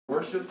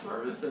worship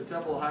service at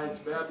Temple Heights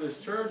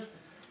Baptist Church.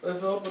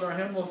 Let's open our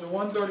hymnals to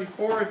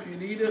 134 if you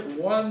need it.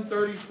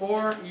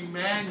 134,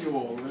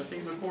 Emmanuel. We're going to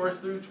sing the chorus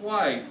through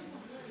twice.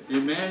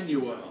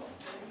 Emmanuel,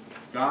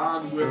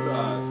 God with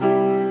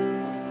us.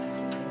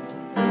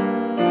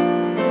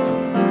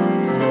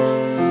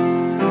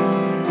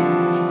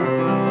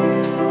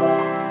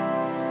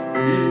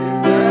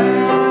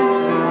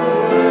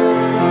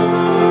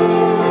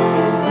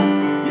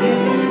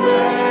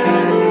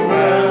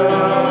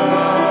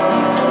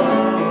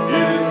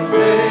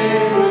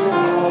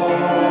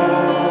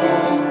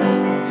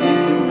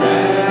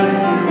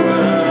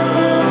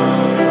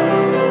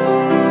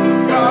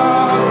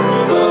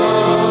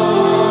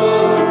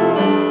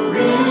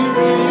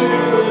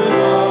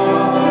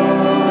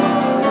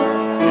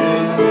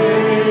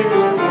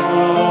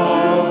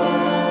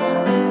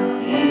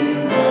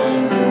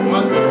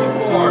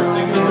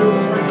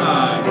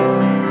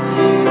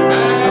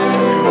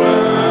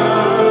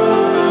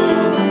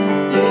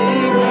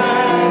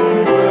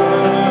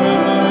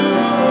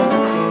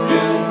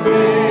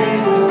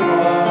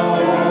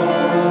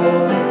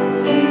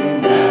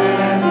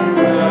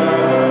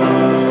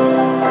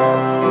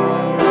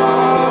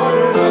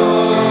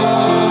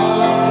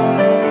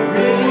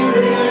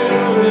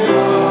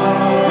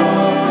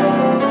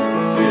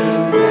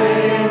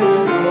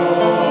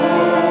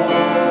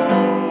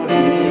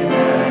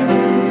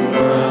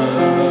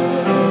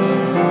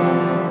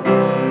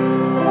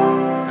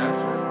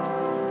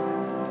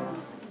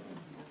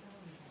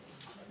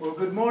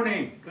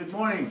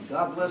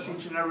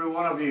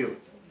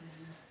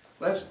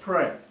 Let's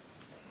pray.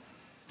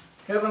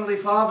 Heavenly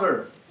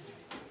Father,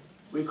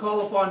 we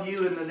call upon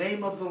you in the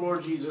name of the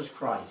Lord Jesus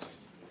Christ,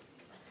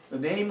 the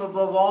name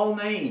above all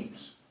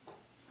names.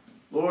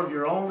 Lord,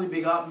 your only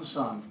begotten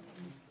Son,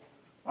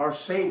 our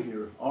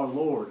Savior, our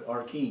Lord,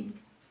 our King.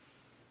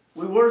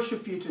 We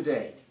worship you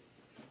today.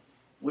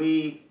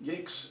 We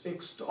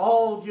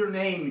extol your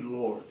name,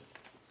 Lord.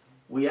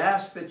 We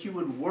ask that you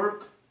would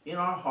work in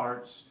our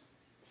hearts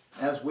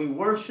as we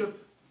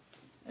worship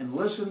and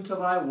listen to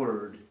thy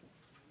word.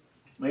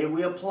 May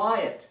we apply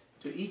it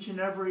to each and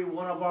every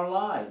one of our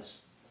lives.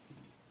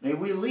 May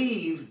we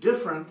leave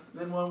different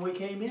than when we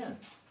came in.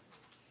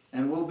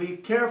 And we'll be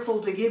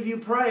careful to give you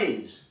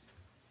praise.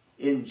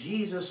 In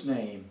Jesus'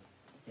 name,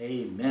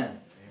 amen.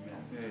 Amen.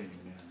 Amen.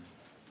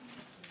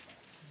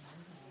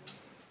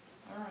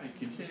 All right,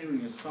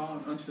 continuing a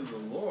song unto the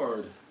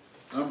Lord.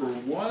 Number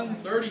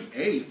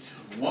 138.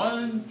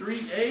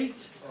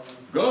 138.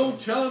 Go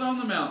tell it on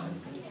the mountain.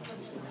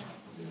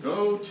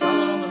 Go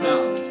tell it on the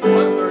mountain.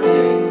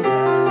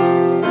 138.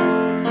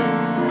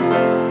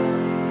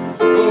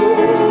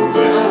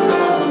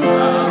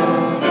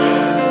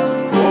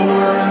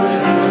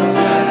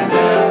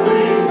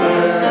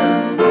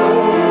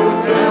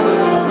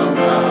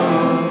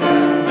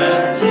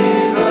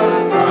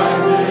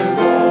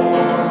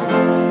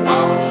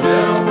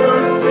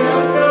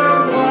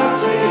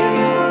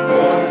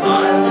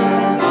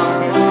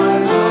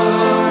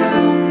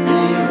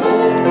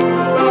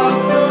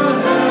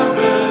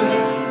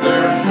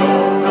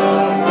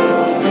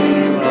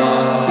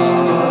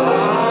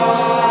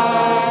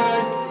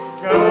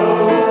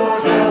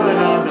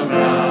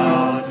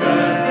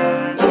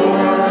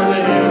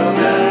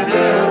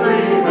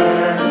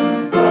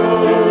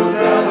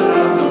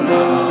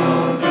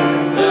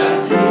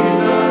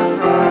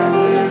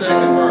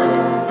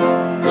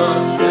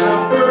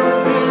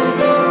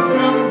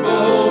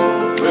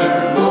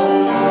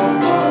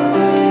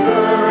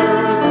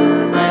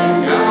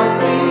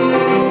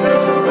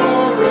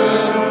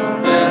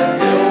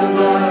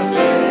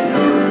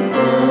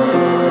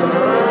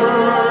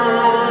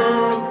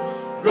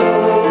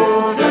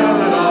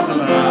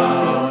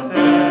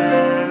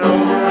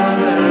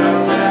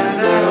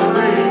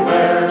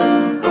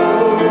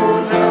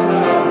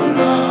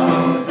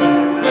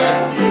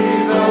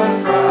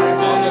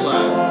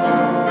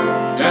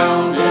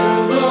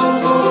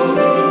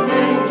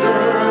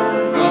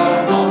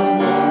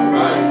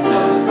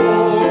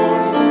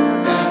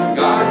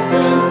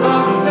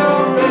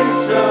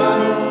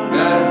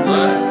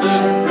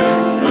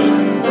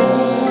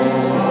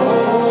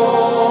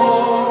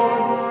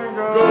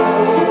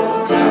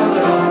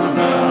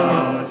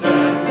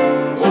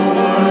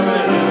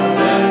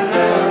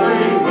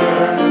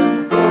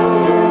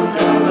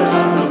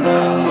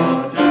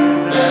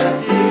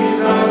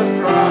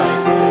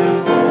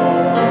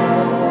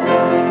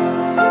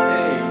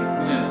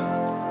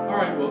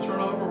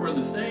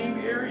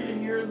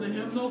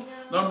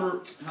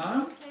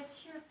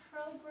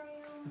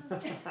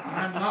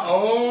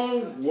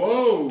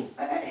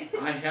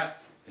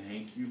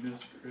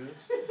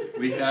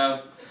 We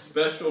have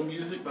special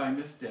music by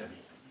Miss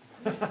Debbie.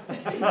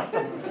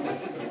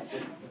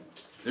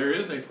 There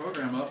is a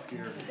program up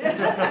here.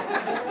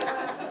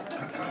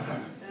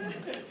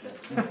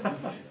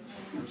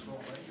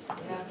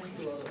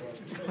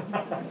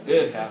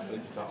 It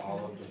happens to all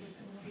of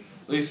us.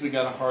 At least we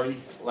got a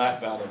hearty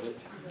laugh out of it.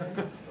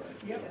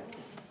 Yep.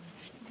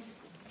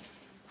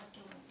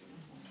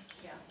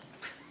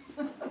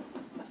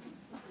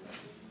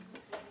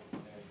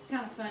 It's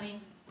kind of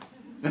funny.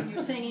 When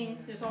you're singing,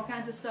 there's all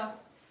kinds of stuff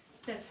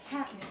that's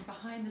happening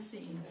behind the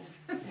scenes.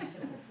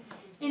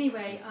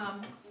 Anyway,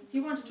 if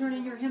you want to turn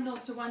in your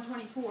hymnals to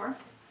 124,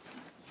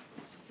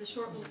 it's a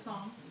short little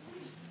song.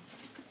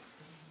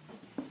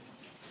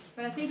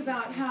 But I think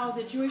about how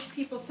the Jewish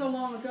people so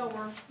long ago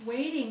were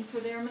waiting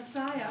for their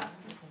Messiah.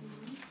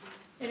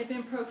 It had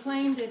been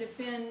proclaimed, it had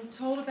been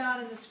told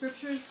about in the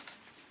scriptures,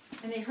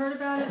 and they heard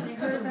about it, and they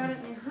heard about it,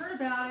 and they heard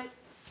about it.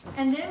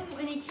 And then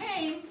when he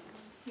came,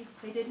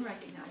 they didn't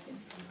recognize him.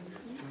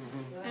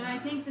 And I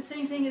think the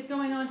same thing is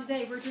going on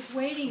today. We're just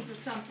waiting for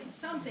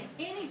something,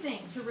 anything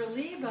to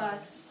relieve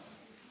us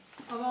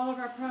of all of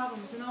our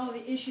problems and all of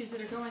the issues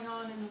that are going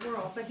on in the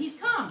world. But he's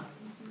come.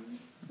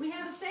 We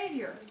have a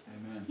Savior.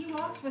 Amen. He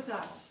walks with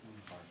us.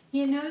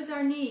 He knows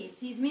our needs.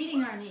 He's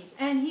meeting our needs.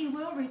 And he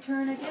will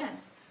return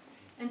again.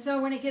 And so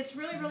when it gets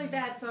really, really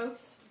bad,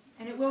 folks,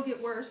 and it will get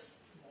worse,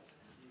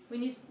 we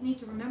need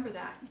to remember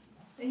that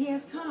he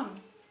has come.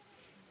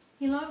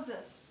 He loves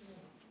us.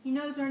 He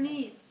knows our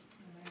needs.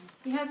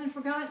 He hasn't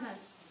forgotten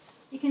us.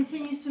 He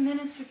continues to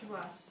minister to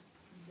us.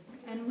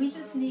 And we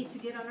just need to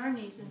get on our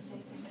knees and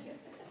say thank you.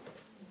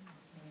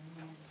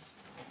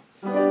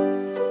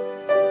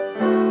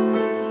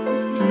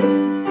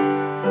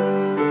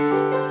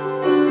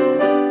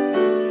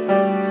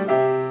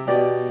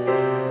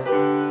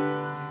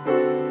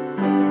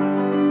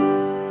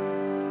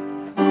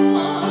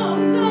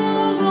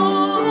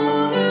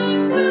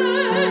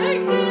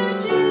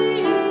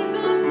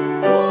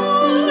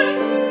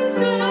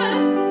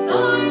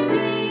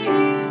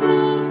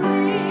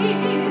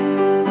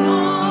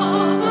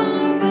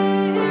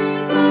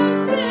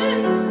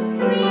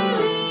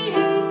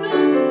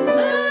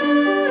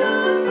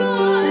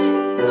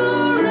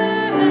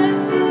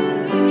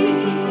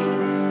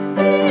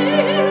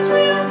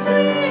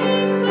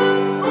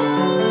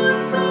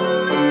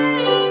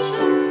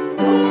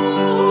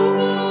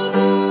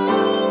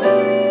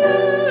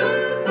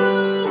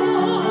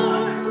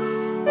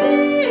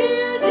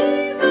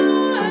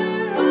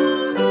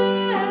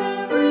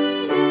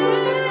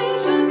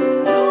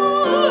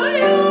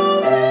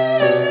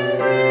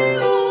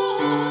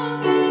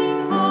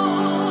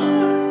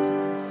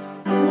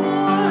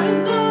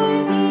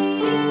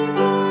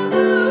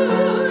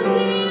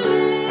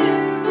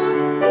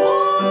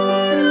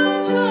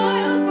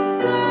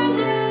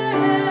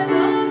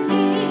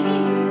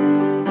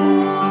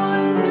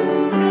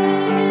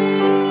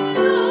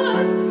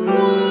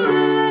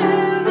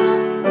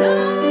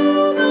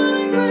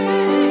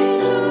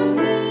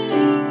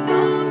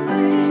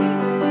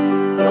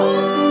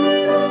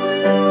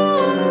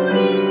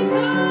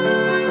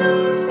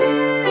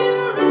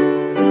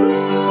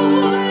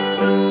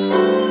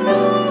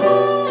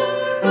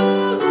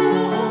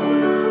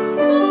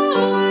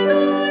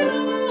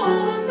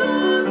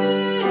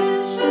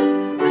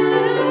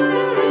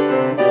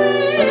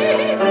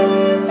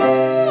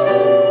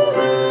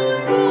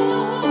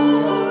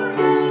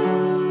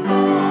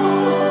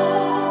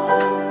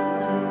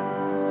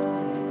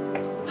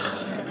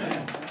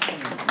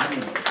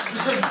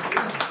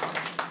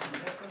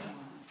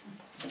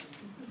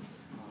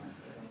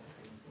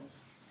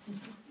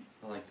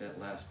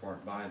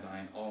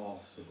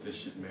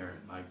 Sufficient merit.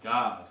 My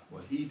God,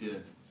 what he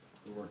did,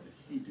 the work that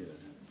he did,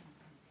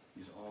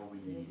 is all we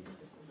need.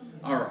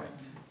 All right.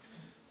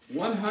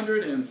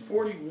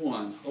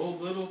 141, O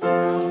little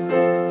town of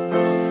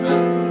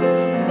Bethlehem.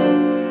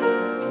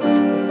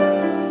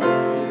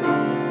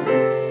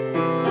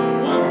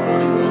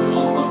 141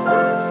 on the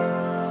first.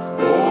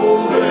 O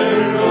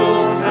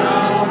little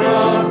town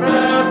of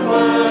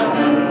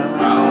Bethlehem,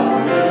 how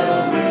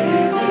still we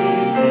see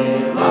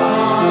thee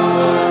lie.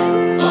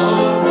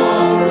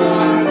 Among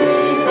thy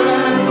deep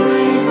and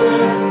green the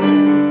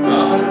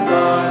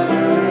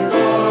silent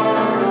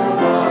stars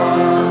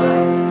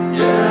abide.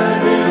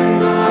 Yet in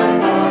thy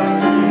touch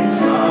to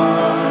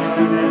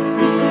shine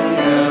the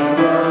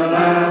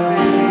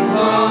everlasting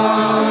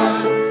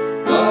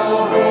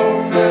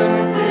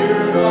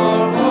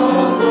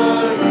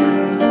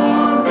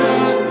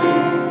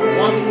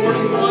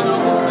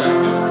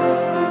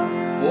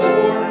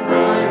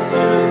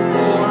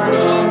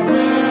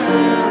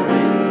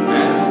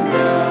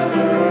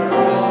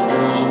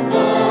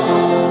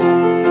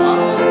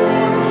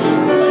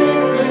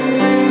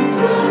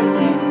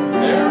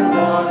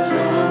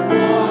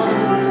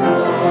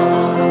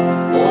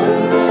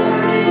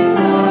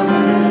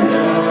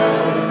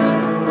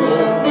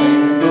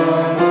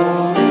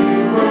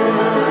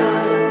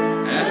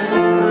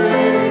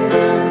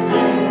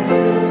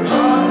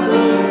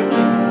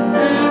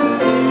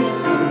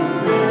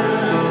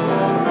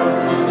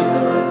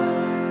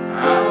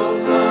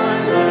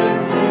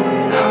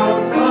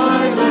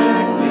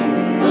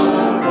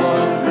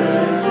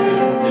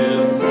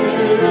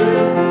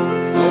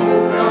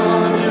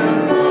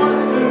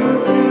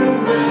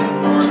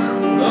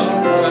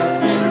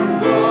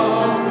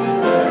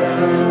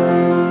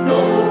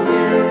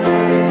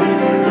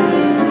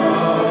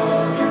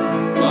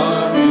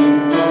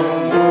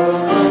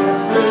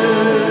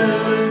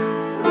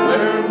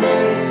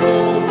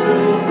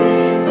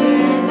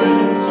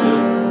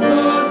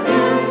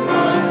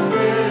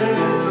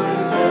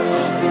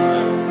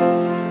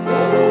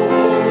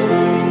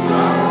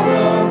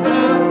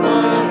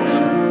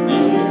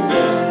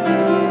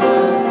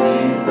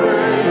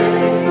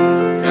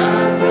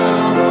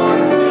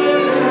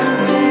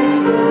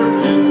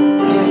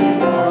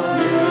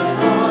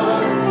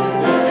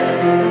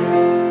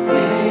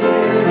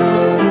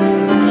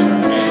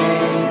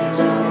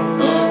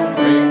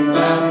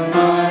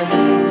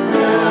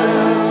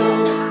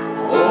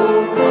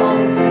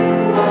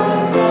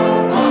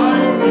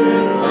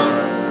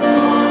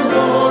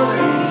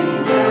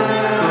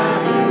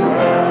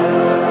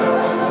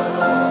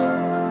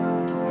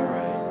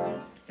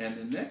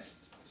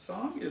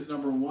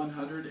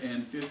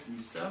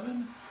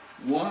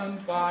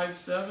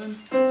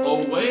 157,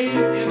 Away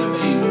in a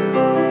Manger.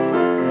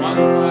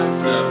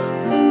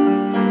 157.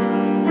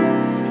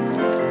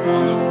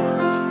 On the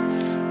word.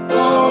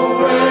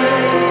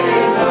 Away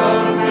in a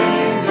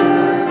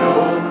manger, no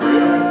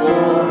crib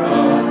for a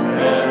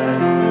bed.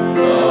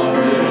 The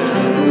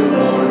little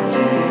Lord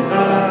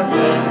Jesus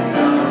laid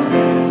down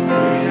his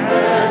sweet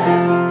head.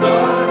 The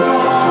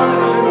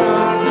stars in the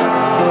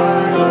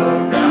sky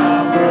looked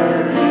down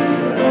where he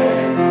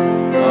lay.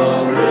 The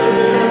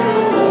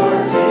little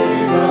Lord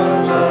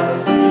Jesus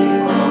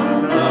asleep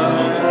on the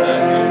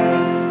second.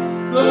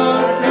 The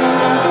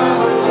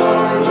cattle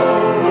are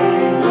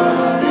lowing, the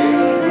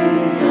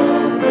baby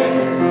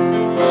awakes.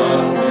 The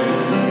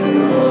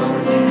little Lord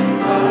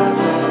Jesus,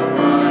 the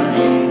crying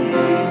he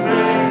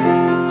makes.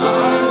 I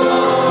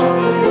love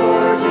the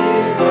Lord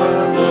Jesus,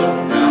 look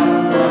down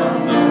from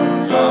the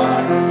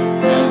sky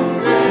and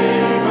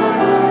save my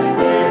right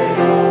way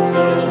up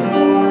till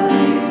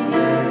morning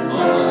is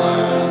on the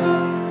land.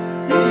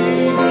 Be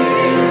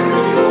near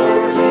me,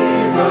 Lord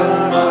Jesus,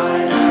 I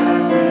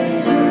ask thee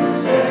to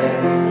stay.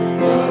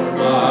 Look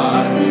by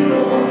me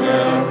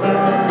forever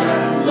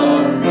and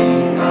love me,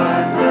 I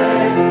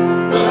pray.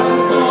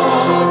 Bless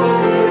all the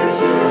dear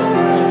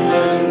children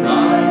in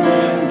thy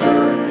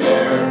tender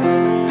care,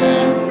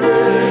 and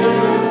bring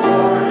us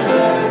for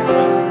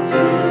heaven to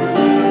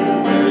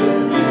live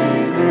with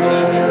thee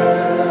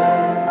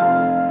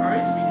there. All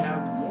right, we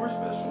have more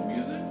special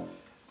music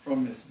from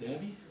Miss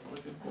Debbie.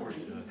 Looking forward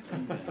to it.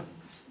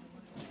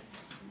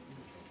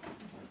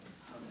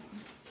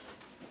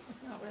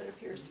 That's not what it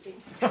appears to be.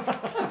 I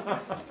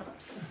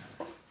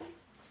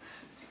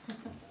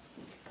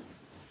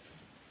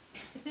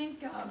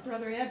think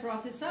Brother Ed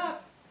brought this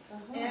up,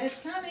 and it's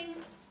coming.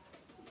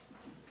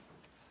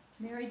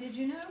 Mary, did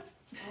you know?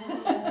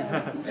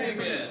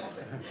 Amen.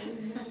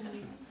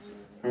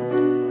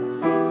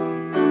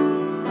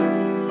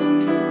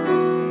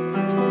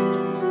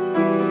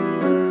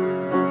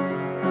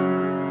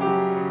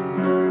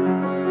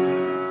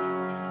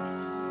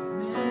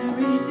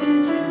 Mary,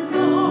 did you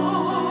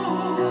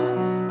know that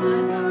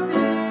the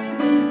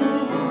baby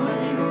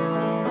boy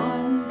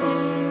one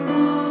day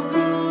walked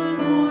on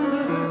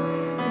water?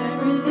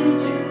 Mary, did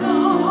you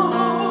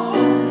know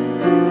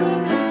the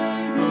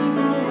baby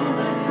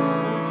boy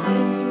would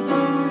save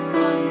our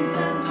sons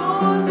and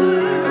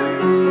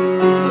daughters?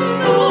 Did you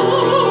know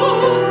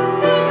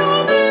that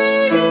your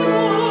baby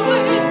boy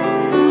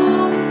has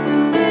come to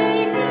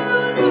make you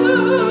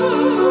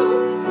new?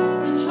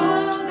 The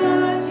child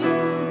that you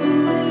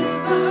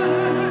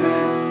delivered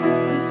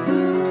will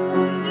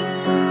soon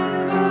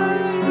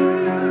deliver you.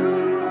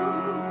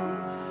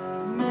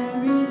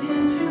 Mary,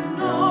 did you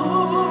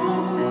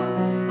know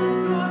that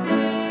your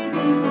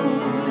baby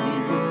boy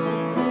would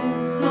bring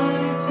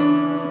sight to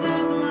the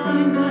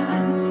blind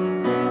man?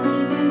 Mary,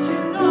 did you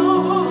know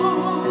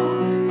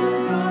that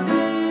your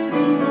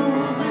baby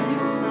boy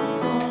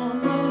would calm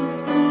the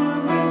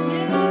storm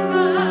with his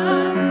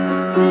hand?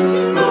 Did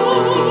you know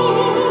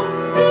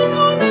that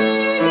your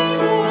baby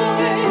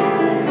boy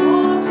has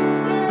walked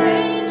where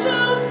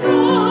angels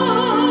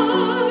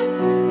trod?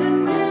 And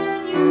when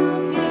you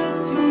kiss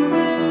your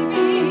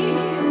baby,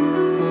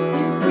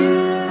 you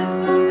kiss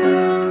the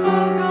face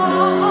of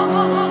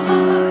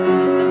God.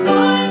 The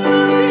blind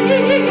will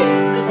see,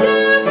 the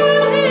deaf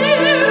will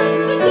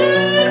hear, the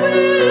dead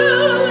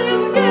will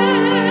live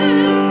again.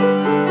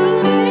 The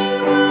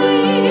lame will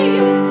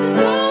leap, the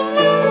dumb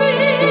will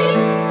speak,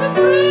 the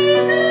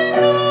praises of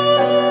the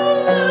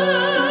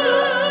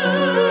Lamb.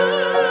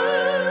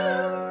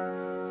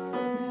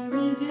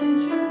 Mary, did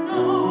you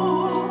know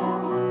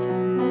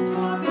that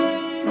your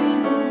baby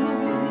boy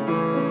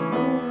was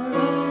Lord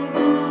of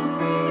all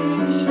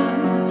creation?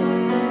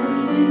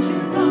 Mary, did you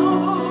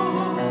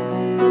know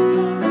that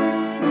your baby boy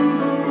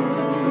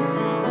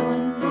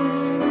one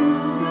day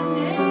rule the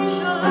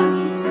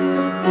nations?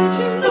 Did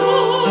you know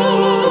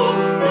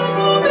that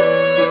your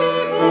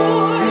baby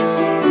boy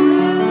is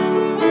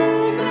heaven's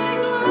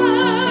perfect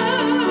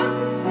Lamb?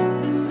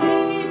 The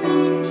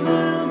sleeping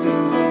child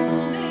you're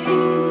holding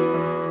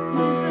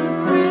is the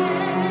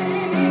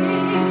great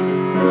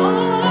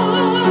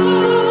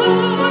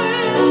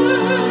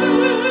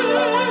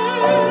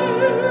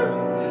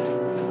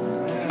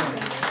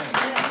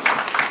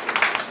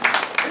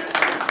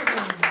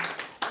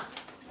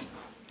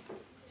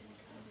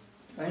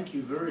Thank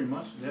you very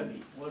much,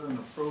 Debbie. What an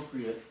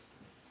appropriate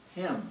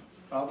hymn.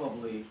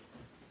 Probably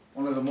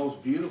one of the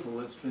most beautiful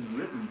that's been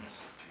written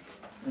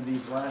in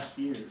these last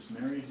years.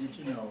 Mary, did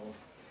you know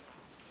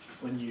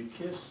when you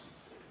kiss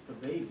the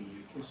baby,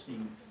 you're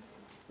kissing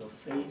the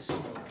face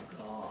of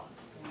God?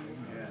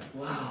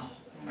 Wow.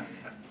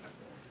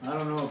 I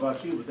don't know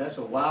about you, but that's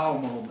a wow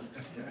moment.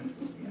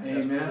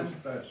 Amen.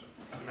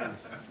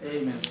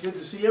 Amen. It's good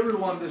to see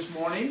everyone this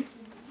morning.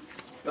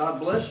 God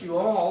bless you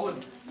all.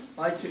 I'd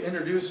like to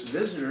introduce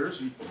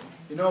visitors.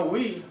 You know,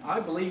 I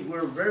believe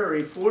we're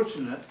very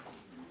fortunate.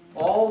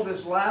 All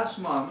this last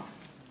month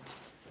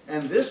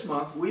and this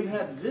month, we've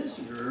had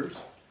visitors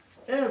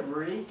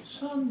every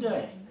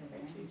Sunday.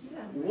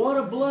 What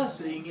a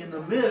blessing in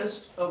the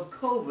midst of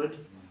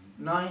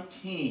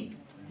COVID-19.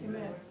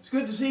 Amen. It's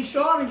good to see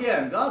Sean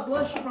again. God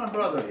bless you, my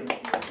brother. Amen.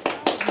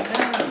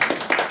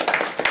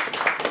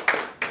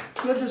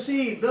 Good to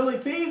see Billy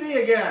Peavy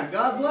again.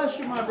 God bless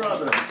you, my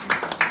brother.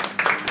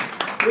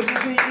 Good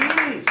to see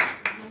Edie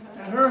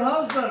and her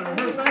husband and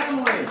her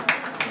family.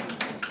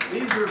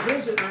 These are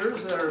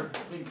visitors that are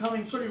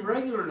becoming pretty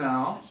regular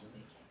now,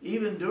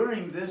 even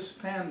during this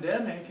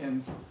pandemic,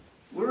 and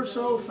we're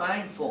so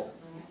thankful.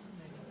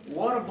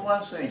 What a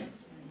blessing.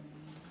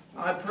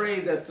 I pray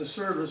that the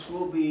service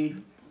will be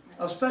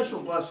a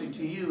special blessing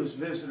to you as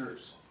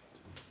visitors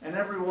and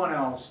everyone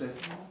else, that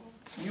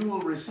you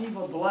will receive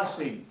a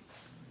blessing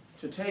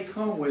to take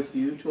home with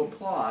you to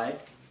apply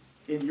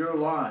in your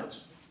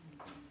lives.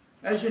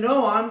 As you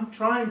know, I'm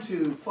trying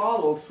to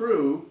follow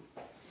through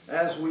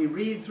as we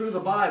read through the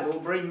Bible,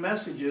 bring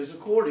messages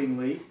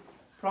accordingly.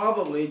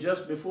 Probably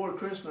just before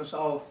Christmas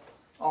I'll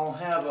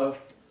have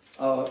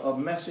a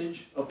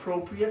message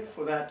appropriate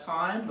for that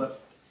time,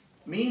 but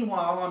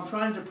meanwhile I'm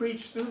trying to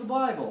preach through the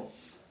Bible.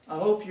 I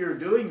hope you're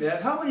doing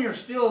that. How many are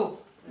still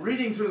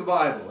reading through the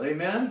Bible?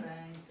 Amen?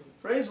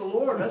 Praise the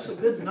Lord. That's a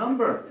good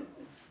number.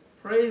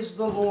 Praise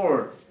the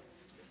Lord.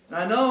 And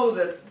I know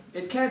that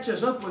it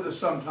catches up with us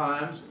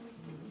sometimes,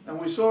 and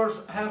we sort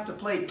of have to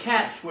play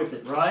catch with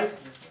it, right?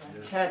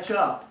 Catch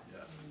up.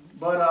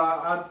 But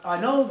I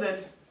know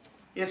that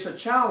it's a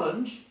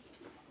challenge,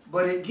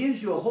 but it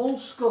gives you a whole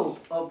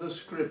scope of the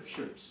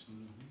Scriptures.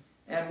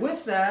 And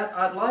with that,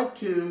 I'd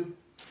like you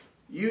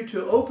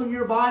to open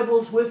your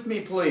Bibles with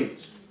me,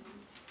 please,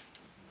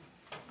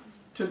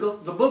 to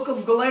the book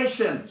of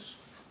Galatians.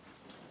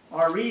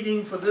 Our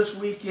reading for this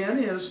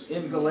weekend is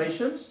in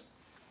Galatians,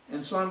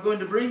 and so I'm going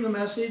to bring the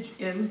message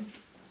in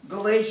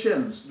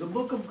Galatians, the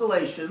book of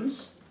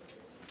Galatians.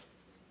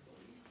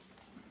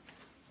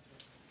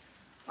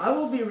 I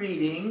will be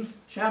reading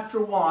chapter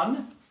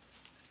 1,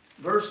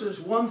 verses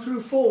 1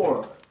 through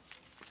 4.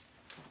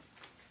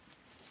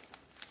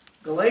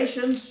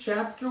 Galatians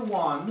chapter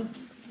 1,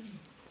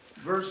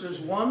 verses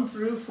 1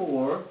 through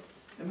 4.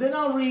 And then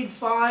I'll read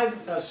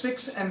 5,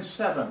 6, and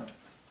 7.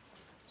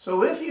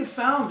 So if you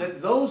found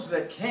it, those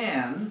that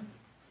can,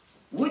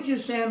 would you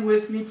stand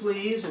with me,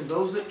 please? And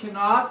those that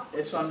cannot,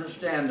 it's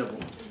understandable.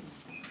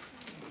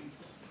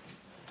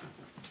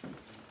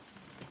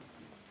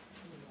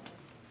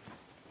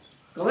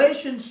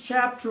 Galatians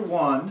chapter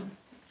 1,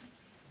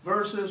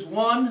 verses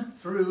 1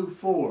 through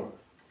 4.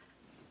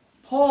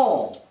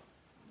 Paul,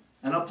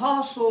 an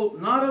apostle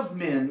not of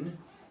men,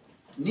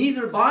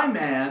 neither by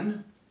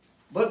man,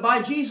 but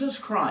by Jesus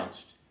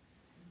Christ,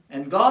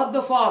 and God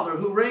the Father,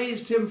 who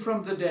raised him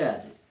from the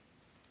dead,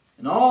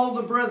 and all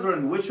the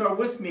brethren which are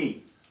with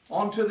me,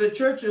 unto the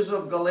churches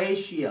of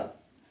Galatia.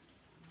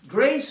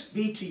 Grace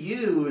be to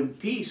you and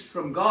peace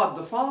from God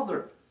the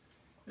Father,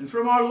 and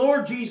from our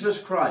Lord Jesus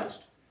Christ,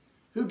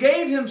 who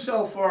gave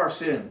himself for our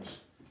sins,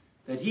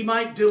 that he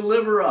might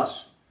deliver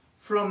us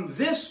from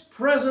this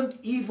present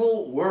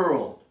evil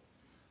world,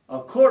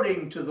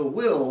 according to the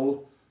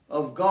will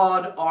of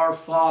God our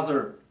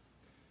Father.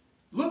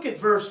 Look at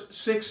verse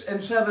 6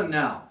 and 7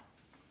 now.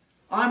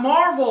 I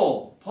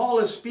marvel, Paul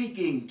is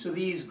speaking to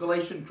these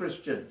Galatian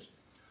Christians,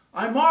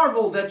 I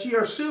marvel that ye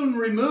are soon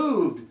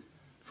removed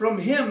from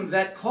him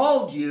that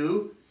called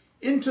you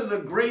into the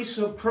grace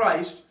of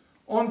Christ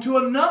unto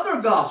another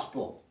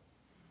gospel,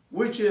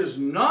 which is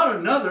not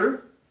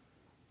another,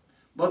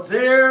 but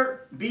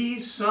there be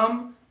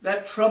some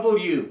that trouble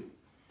you,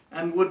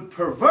 and would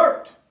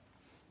pervert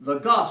the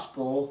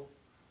gospel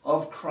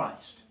of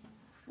Christ.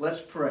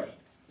 Let's pray.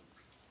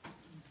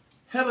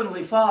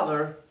 Heavenly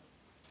Father,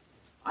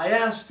 I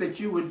ask that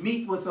you would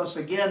meet with us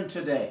again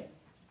today.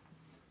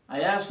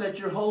 I ask that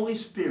your Holy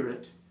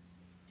Spirit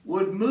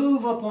would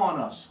move upon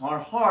us, our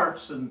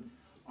hearts and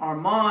our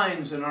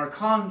minds and our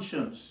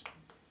conscience,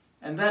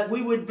 and that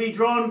we would be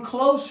drawn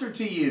closer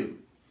to you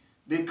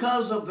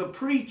because of the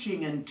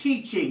preaching and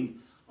teaching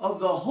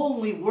of the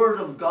holy Word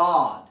of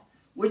God,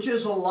 which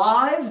is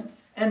alive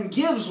and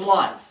gives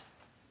life.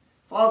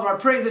 Father, I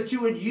pray that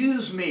you would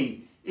use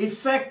me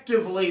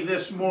effectively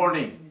this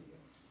morning,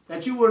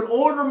 that you would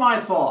order my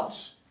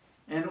thoughts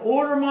and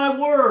order my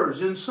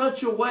words in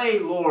such a way,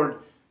 Lord,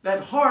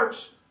 that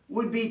hearts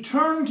would be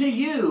turned to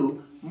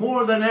you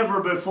more than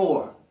ever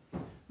before.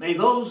 May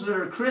those that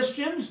are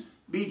Christians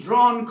be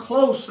drawn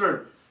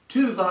closer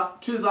to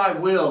thy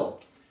will.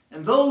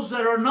 And those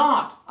that are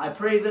not, I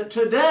pray that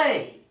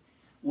today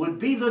would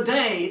be the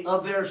day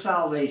of their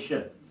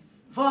salvation.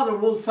 Father,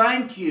 we'll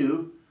thank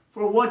you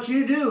for what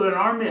you do in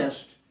our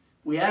midst.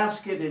 We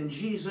ask it in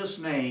Jesus'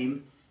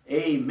 name.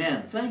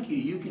 Amen. Thank you.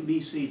 You can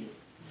be seated.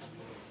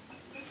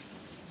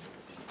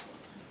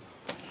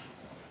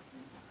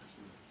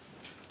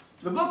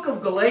 The book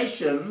of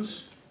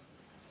Galatians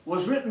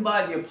was written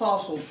by the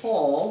Apostle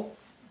Paul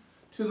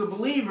to the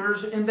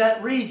believers in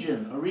that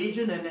region, a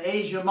region in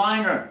Asia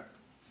Minor.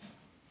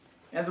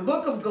 And the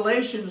book of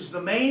Galatians,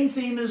 the main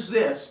theme is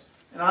this,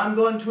 and I'm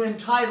going to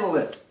entitle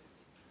it,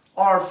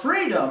 Our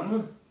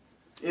Freedom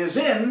is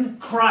in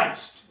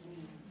Christ.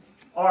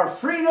 Our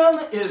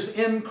freedom is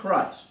in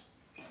Christ.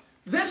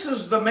 This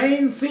is the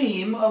main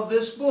theme of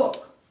this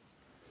book.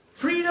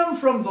 freedom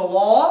from the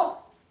law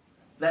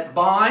that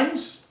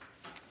binds,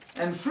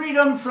 and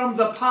freedom from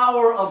the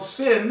power of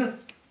sin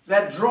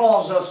that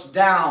draws us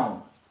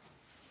down.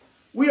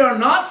 We are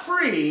not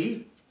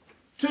free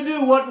to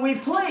do what we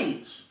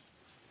please.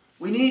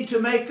 We need to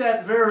make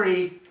that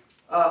very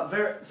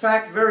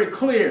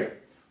clear.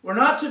 We're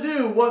not to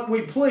do what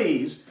we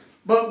please,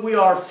 but we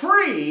are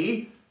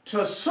free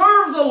to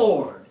serve the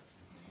Lord.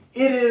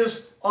 It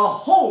is a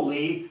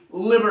holy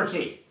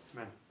liberty.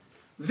 Amen.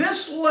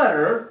 This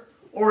letter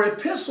or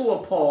epistle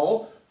of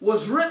Paul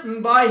was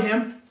written by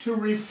him to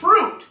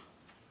refute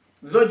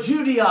the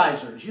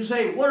Judaizers. You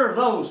say, what are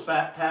those,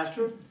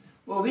 Pastor?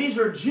 Well, these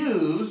are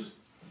Jews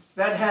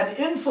that had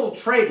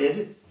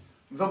infiltrated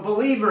the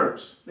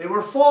believers. They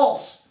were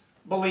false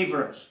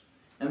believers.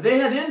 And they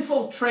had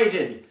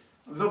infiltrated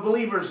the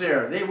believers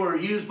there. They were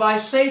used by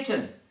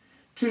Satan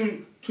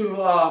to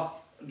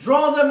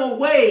draw them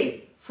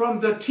away from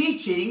the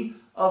teaching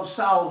of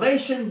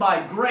salvation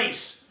by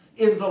grace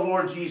in the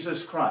Lord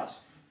Jesus Christ,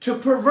 to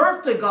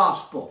pervert the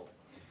gospel.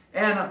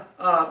 And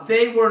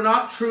they were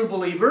not true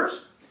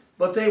believers,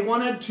 but they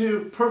wanted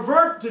to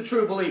pervert the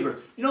true believer.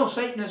 You know,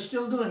 Satan is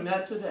still doing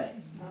that today.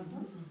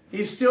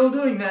 He's still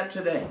doing that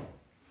today.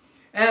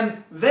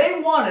 And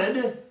they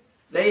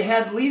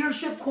had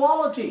leadership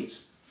qualities.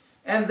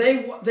 And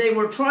they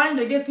were trying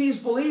to get these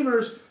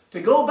believers to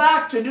go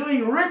back to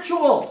doing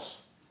rituals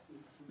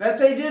that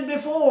they did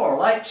before,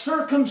 like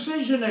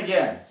circumcision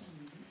again,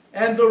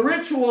 and the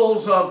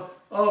rituals of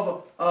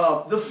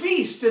the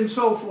feast and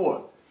so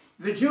forth,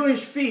 the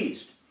Jewish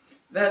feast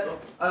that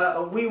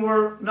we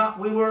were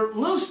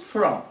loosed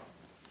from.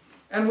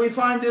 And we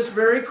find this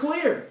very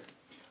clear.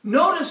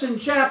 Notice in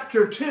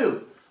chapter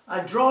 2,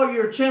 I draw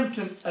your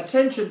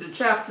attention to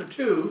chapter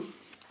 2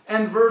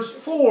 and verse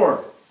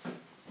 4.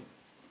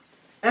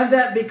 And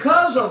that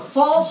because of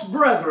false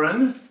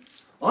brethren,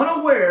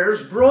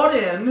 unawares brought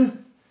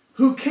in,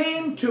 who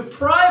came to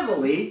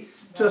privately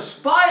to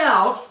spy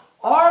out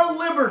our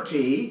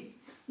liberty,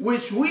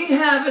 which we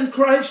have in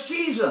Christ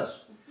Jesus,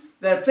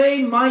 that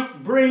they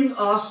might bring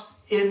us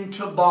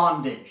into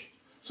bondage.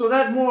 So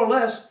that more or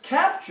less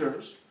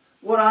captures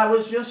what I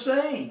was just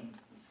saying.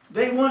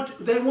 They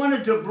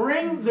wanted to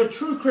bring the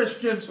true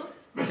Christians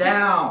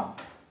down.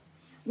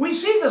 We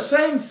see the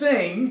same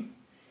thing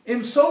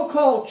in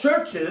so-called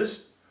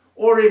churches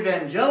or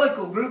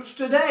evangelical groups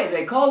today.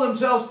 They call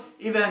themselves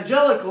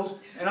evangelicals,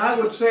 and I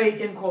would say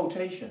in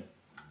quotation.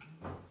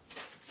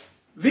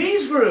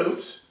 These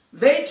groups,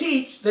 they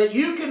teach that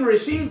you can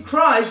receive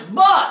Christ,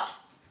 but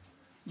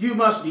you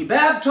must be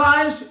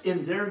baptized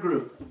in their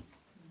group.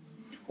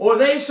 Or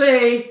they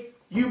say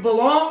you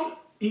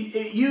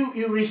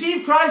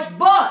receive Christ,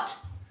 but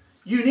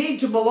you need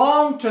to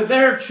belong to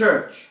their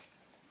church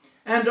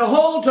and to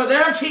hold to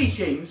their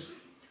teachings,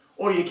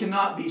 or you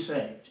cannot be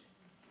saved.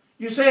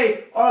 You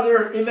say, are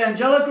there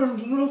evangelical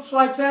groups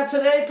like that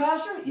today,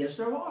 Pastor? Yes,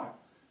 there are.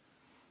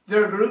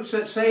 There are groups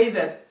that say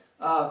that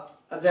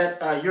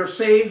you're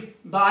saved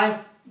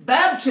by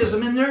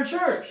baptism in their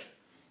church.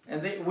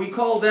 And we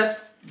call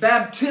that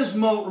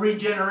baptismal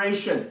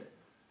regeneration.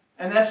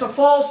 And that's a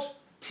false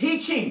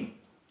teaching.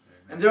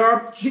 And there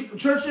are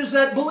churches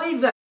that believe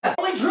that. The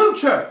only true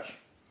church.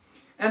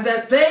 And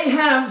that they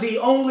have the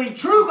only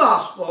true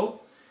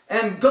gospel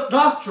and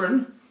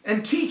doctrine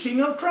and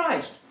teaching of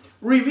Christ,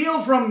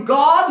 revealed from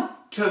God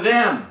to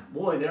them.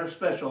 Boy, they're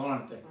special,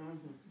 aren't they?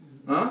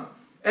 Huh?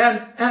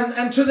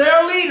 And to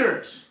their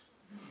leaders.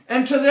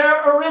 And to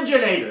their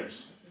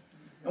originators.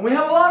 And we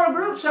have a lot of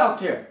groups out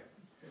there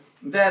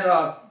that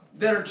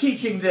are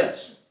teaching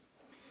this.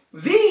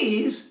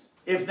 These,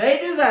 if they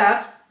do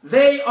that,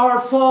 they are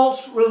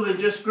false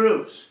religious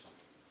groups.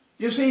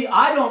 You see,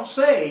 I don't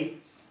say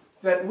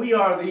that we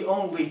are the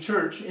only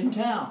church in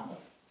town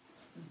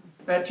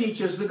that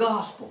teaches the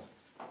gospel.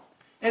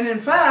 And in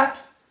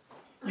fact,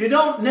 you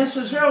don't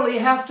necessarily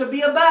have to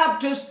be a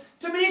Baptist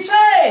to be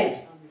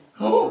saved.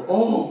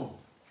 Oh.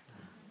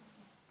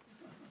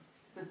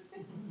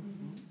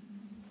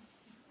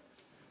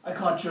 I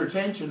caught your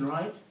attention,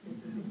 right?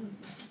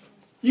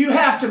 You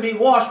have to be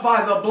washed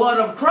by the blood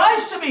of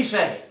Christ to be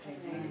saved.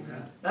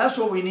 That's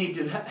what we need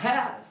to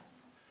have.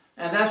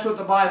 And that's what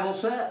the Bible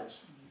says.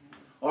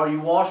 Are you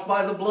washed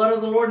by the blood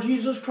of the Lord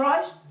Jesus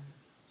Christ?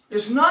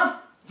 It's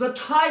not the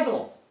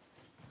title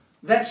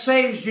that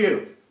saves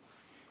you.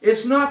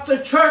 It's not the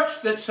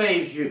church that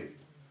saves you.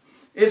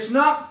 It's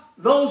not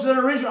those that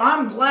originate.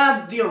 I'm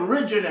glad the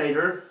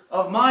originator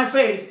of my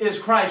faith is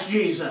Christ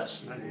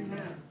Jesus.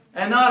 Amen.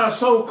 And not a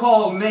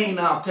so-called name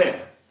out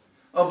there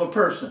of a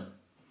person.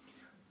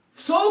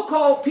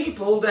 So-called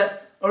people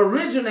that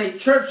originate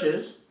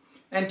churches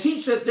and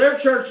teach that their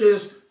church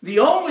is the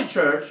only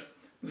church,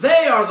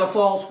 they are the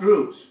false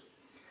groups.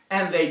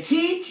 And they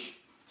teach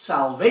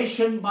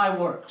salvation by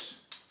works.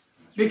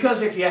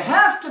 Because if you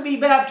have to be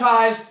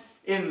baptized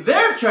in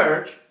their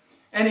church,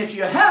 and if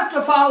you have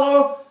to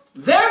follow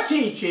their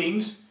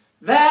teachings,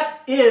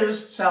 that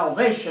is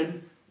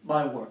salvation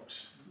by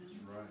works.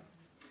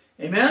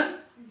 Right. Amen?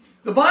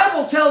 The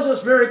Bible tells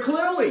us very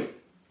clearly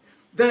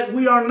that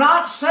we are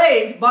not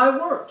saved by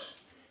works.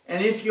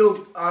 And if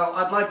you,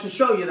 I'd like to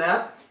show you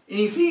that in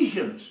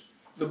Ephesians,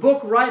 the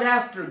book right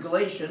after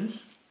Galatians,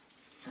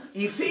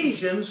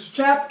 Ephesians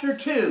chapter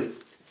 2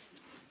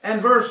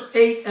 and verse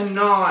 8 and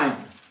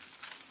 9.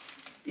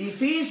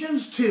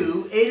 Ephesians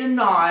 2, 8 and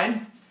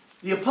 9,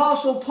 the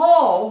Apostle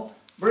Paul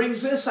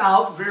brings this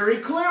out very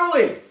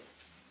clearly.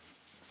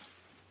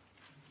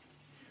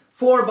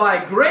 For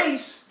by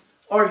grace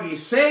are ye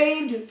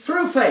saved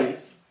through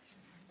faith,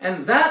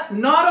 and that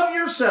not of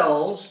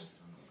yourselves,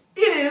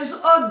 it is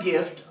a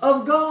gift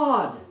of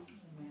God,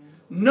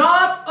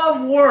 not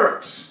of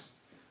works,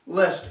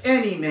 lest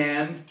any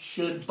man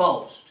should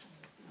boast.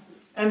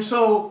 And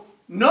so,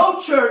 no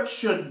church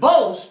should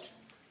boast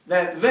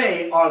that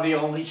they are the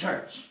only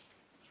church.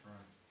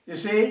 You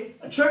see,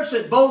 a church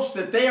that boasts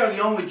that they are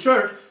the only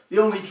church, the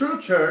only true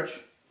church,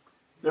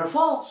 they're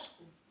false.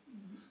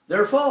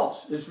 They're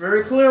false. It's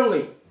very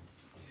clearly.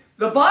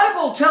 The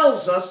Bible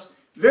tells us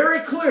very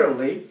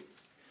clearly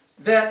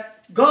that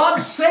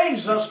God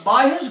saves us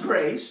by His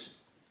grace,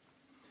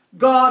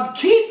 God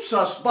keeps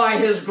us by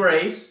His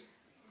grace,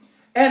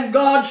 and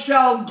God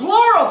shall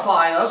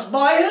glorify us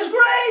by His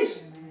grace.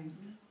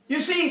 You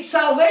see,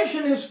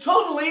 salvation is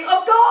totally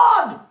of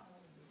God.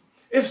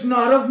 It's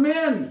not of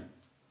men.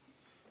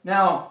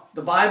 Now,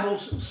 the Bible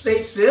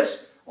states this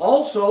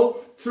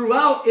also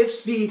throughout.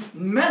 It's the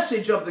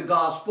message of the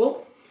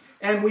gospel.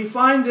 And we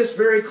find this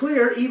very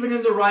clear even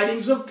in the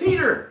writings of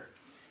Peter.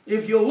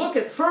 If you look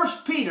at 1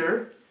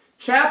 Peter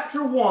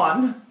chapter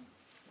 1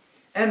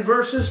 and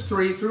verses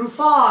 3 through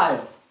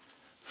 5.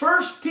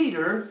 1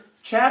 Peter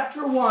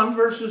chapter 1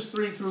 verses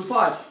 3 through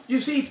 5. You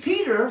see,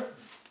 Peter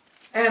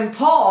and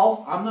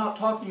Paul, I'm not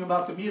talking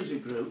about the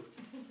music group.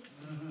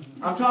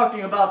 I'm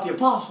talking about the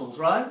apostles,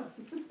 right?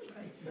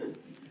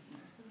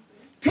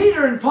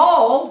 Peter and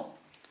Paul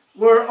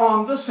were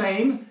on the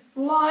same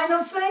line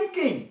of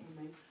thinking.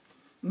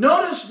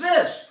 Notice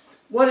this,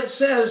 what it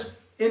says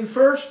in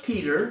 1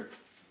 Peter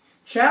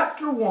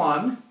chapter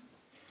 1,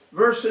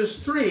 verses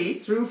 3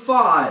 through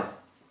 5.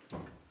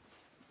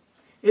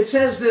 It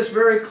says this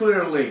very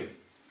clearly.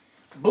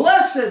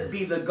 Blessed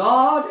be the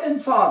God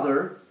and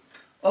Father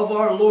of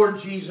our Lord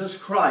Jesus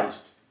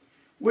Christ,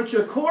 which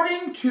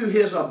according to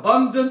His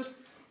abundant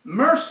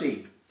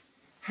mercy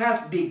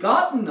hath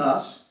begotten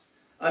us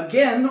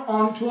again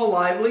unto a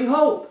lively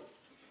hope.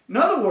 In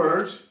other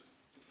words,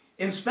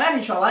 in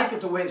Spanish, I like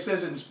it the way it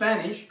says in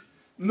Spanish,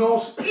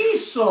 nos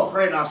hizo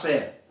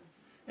renacer.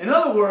 In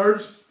other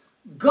words,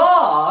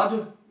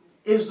 God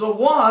is the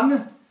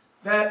one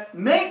that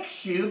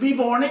makes you be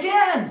born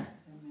again.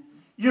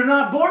 You're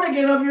not born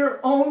again of your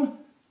own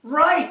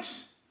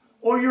rights,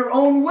 or your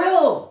own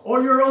will,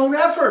 or your own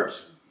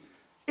efforts.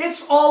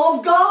 It's all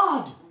of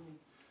God.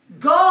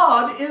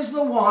 God is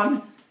the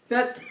one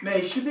that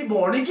makes you be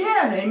born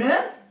again.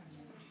 Amen?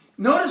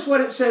 Notice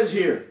what it says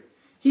here.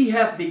 He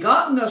hath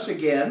begotten us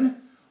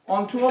again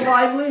unto a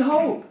lively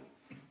hope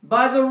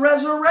by the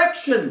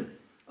resurrection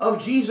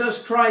of Jesus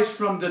Christ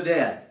from the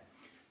dead,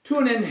 to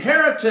an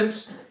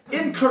inheritance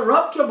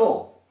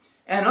incorruptible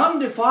and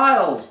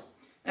undefiled,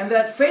 and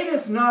that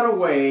fadeth not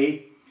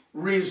away,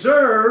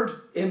 reserved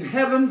in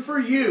heaven for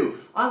you.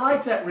 I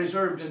like that,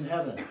 reserved in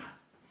heaven.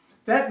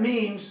 That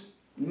means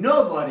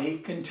nobody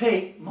can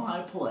take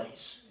my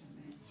place.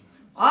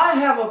 I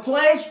have a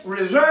place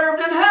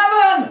reserved in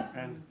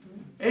heaven.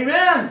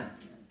 Amen.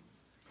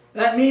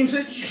 That means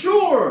it's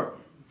sure.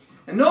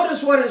 And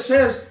notice what it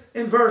says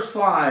in verse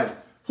 5.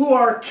 Who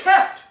are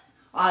kept.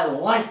 I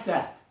like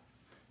that.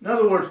 In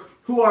other words,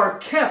 who are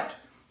kept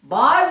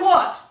by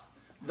what?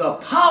 The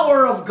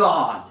power of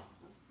God.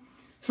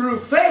 Through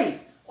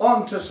faith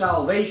unto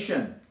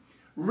salvation.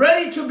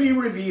 Ready to be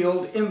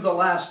revealed in the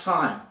last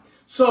time.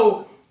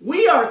 So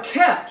we are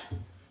kept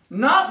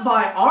not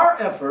by our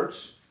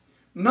efforts,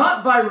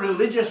 not by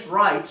religious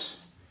rites,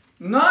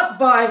 not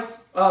by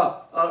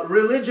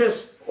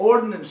religious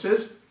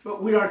ordinances,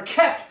 but we are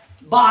kept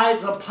by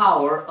the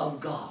power of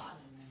God.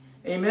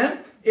 Amen?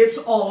 It's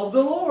all of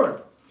the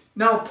Lord.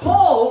 Now,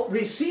 Paul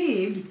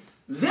received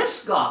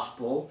this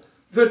gospel,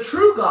 the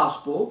true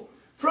gospel,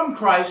 from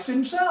Christ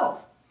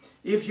Himself.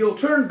 If you'll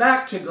turn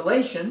back to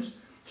Galatians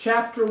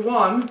chapter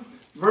 1,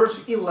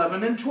 verse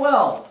 11 and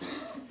 12.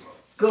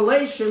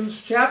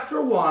 Galatians chapter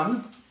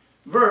 1,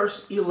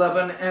 verse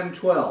 11 and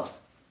 12.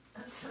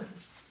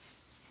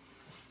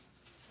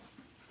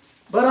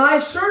 But I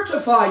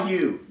certify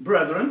you,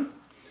 brethren,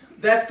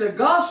 that the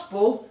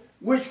gospel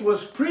which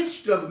was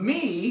preached of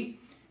me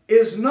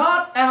is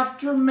not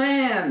after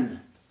man.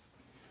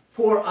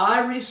 For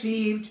I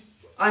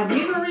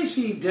neither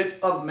received it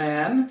of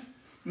man,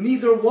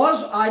 neither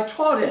was I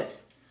taught it,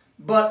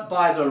 but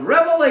by the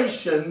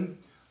revelation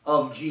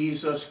of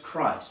Jesus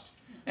Christ.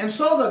 And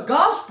so the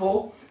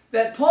gospel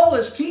that Paul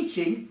is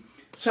teaching,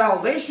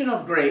 salvation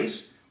of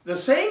grace, the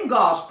same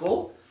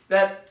gospel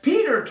that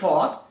Peter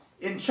taught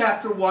in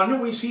chapter 1,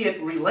 we see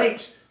it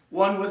relates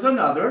one with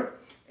another,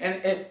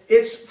 and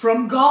it's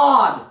from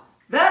God.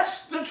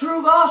 That's the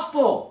true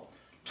gospel.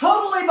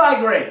 Totally by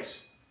grace,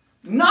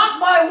 not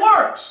by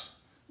works,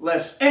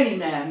 lest any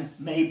man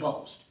may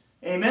boast.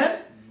 Amen?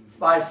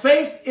 by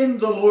faith in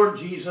the Lord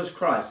Jesus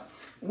Christ.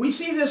 We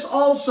see this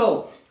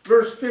also,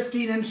 verse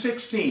 15 and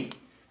 16.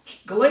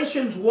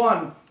 Galatians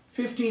 1,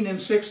 15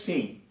 and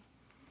 16.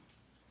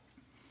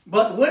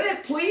 But when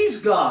it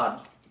pleased God,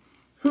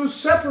 who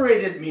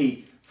separated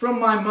me from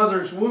my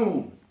mother's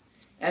womb,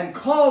 and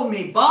called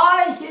me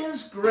by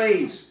His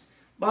grace,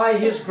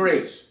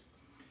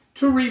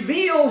 to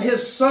reveal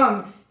His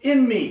Son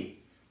in me,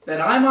 that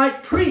I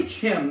might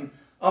preach Him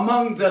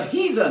among the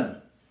heathen,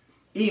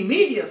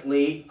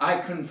 immediately I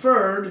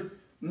conferred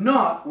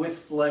not with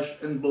flesh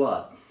and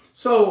blood.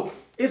 So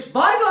it's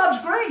by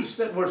God's grace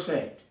that we're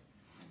saved.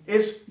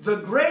 It's the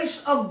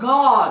grace of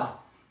God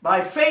by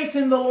faith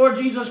in the Lord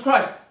Jesus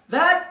Christ.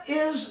 That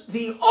is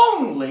the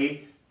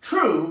only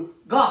true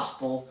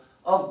gospel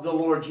of the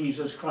Lord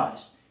Jesus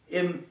Christ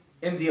in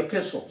the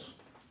epistles.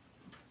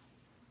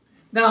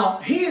 Now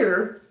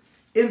here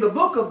in the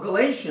book of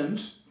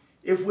Galatians,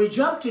 if we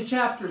jump to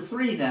chapter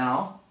 3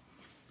 now,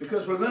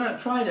 because we're going to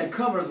try to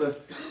cover the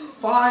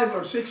 5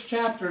 or 6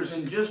 chapters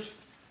in just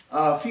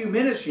a few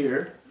minutes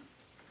here.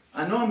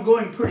 I know I'm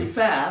going pretty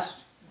fast,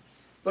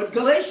 but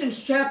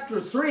Galatians chapter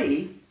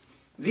 3,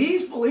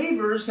 these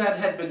believers that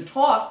had been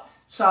taught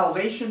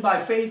salvation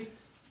by faith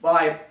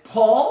by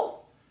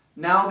Paul,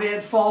 now they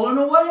had fallen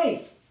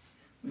away.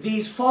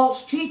 These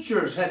false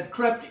teachers had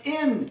crept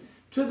in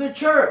to the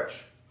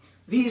church,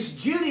 these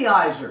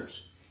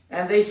Judaizers,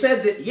 and they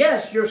said that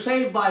yes, you're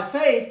saved by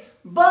faith,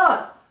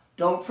 but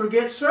don't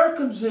forget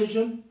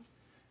circumcision.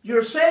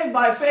 You're saved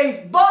by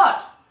faith,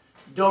 but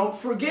don't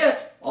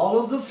forget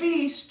all of the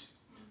feast.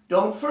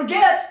 Don't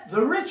forget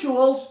the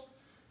rituals.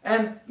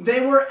 And they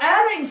were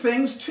adding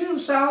things to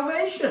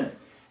salvation.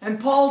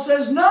 And Paul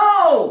says,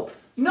 no,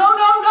 no,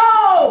 no,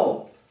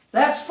 no.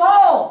 That's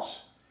false.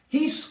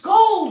 He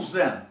scolds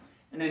them.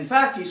 And in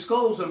fact, he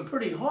scolds them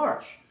pretty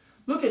harsh.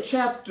 Look at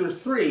chapter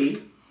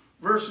 3,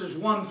 verses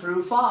 1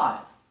 through 5.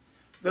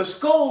 The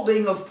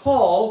scolding of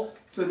Paul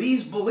to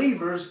these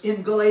believers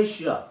in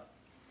Galatia.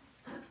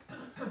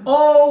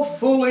 Oh,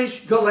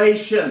 foolish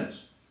Galatians.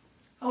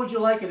 How would you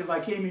like it if I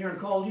came here and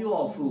called you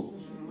all fools?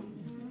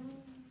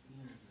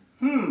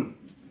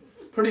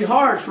 Pretty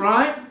harsh,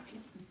 right?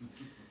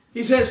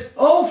 He says,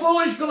 oh,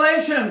 foolish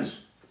Galatians,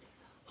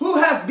 who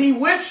hath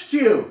bewitched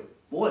you?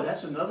 Boy,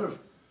 that's another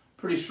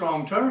pretty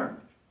strong term.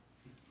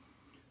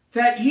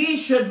 That ye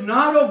should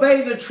not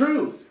obey the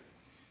truth,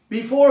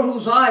 before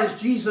whose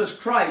eyes Jesus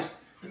Christ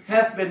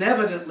hath been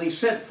evidently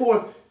set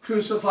forth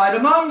crucified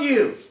among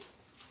you.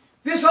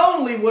 This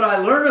only would I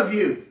learn of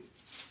you.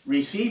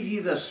 Receive ye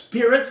the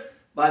Spirit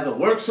by the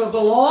works of the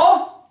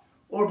law,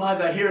 or by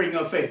the hearing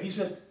of faith? He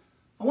says,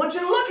 I want you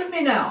to look at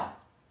me now.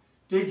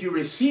 Did you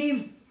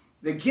receive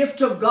the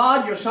gift of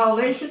God, your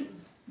salvation,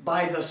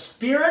 by the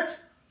Spirit,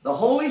 the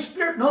Holy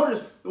Spirit?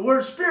 Notice the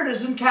word Spirit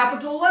is in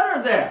capital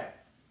letter there.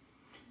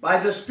 By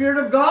the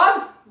Spirit of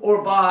God,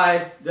 or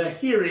by the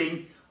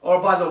hearing, or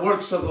by the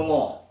works of the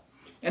law?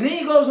 And then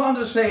he goes on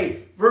to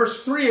say,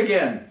 verse 3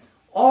 again,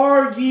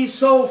 are ye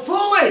so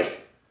foolish?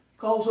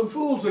 Calls them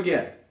fools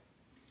again.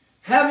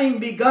 Having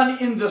begun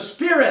in the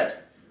Spirit.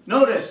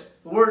 Notice,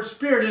 the word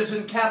Spirit is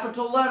in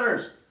capital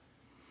letters.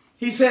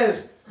 He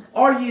says,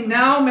 are ye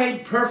now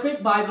made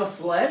perfect by the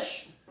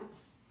flesh?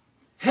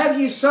 Have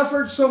ye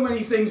suffered so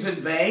many things in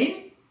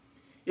vain?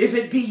 If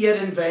it be yet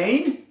in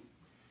vain?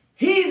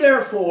 He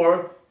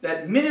therefore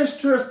that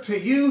ministereth to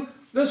you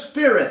the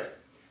Spirit,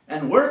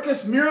 and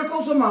worketh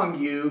miracles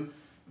among you,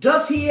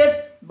 doth he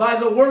it by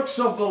the works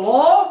of the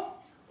law,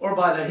 or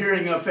by the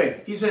hearing of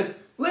faith? He says,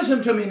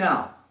 listen to me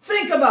now.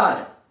 Think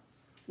about it.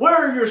 Where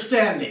are you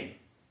standing?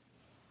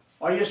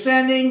 Are you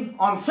standing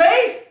on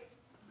faith,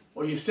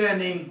 or are you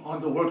standing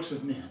on the works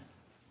of men?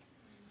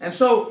 And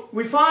so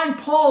we find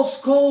Paul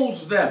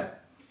scolds them.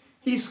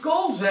 He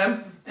scolds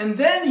them, and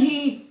then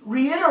he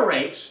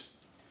reiterates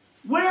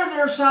where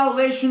their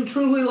salvation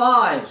truly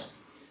lies.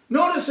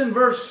 Notice in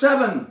verse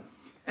 7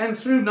 and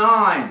through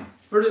 9,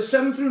 verses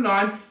 7 through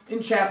 9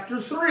 in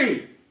chapter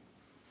 3.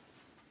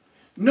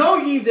 Know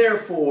ye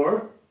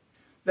therefore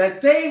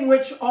that they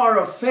which are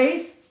of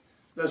faith,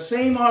 the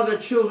same are the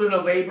children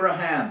of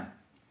Abraham.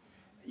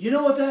 You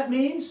know what that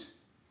means?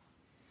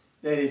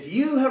 That if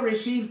you have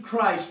received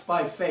Christ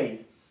by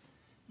faith,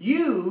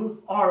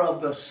 you are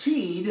of the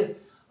seed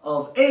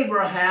of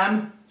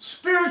Abraham,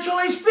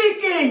 spiritually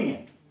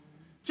speaking,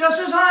 just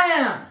as I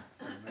am.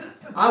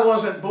 I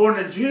wasn't born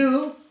a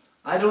Jew.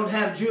 I don't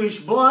have Jewish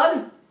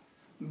blood.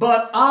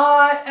 But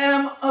I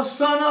am a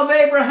son of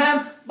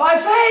Abraham by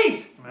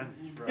faith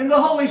in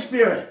the Holy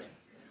Spirit.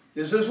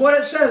 This is what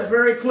it says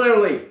very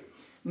clearly.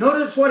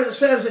 Notice what it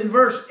says in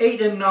verse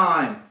 8 and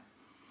 9.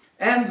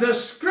 And the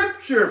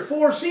Scripture,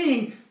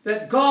 foreseeing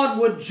that God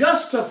would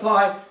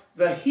justify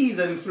the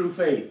heathen through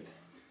faith,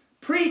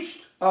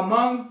 preached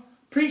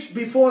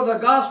before the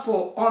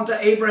gospel unto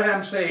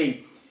Abraham,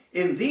 saying,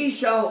 in thee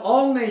shall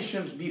all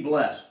nations be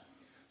blessed.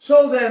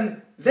 So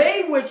then,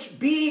 they which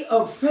be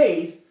of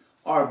faith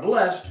are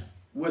blessed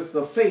with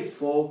the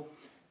faithful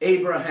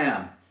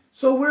Abraham.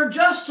 So we're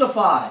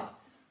justified.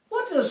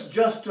 What does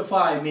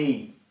justify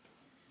mean?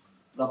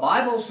 The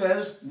Bible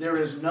says there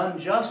is none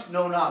just,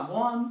 no, not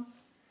one.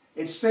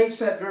 It states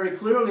that very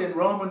clearly in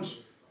Romans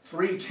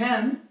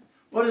 3:10.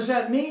 What does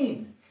that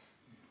mean?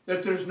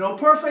 That there's no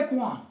perfect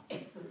one.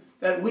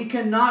 That we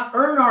cannot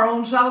earn our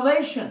own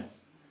salvation.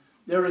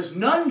 There is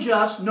none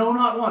just, no,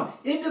 not one.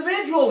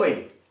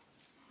 Individually,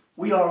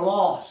 we are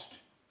lost.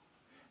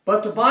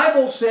 But the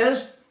Bible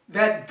says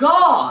that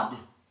God,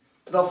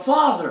 the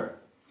Father,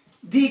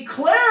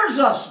 declares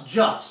us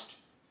just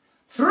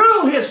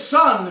through His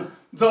Son,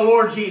 the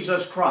Lord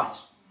Jesus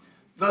Christ.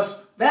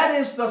 That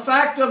is the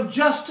fact of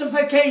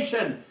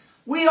justification.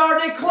 We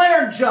are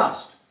declared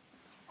just.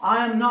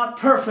 I am not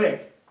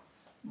perfect,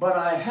 but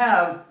I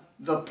have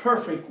the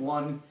perfect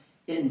one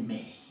in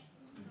me.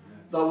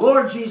 The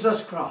Lord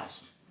Jesus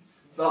Christ,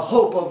 the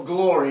hope of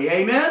glory.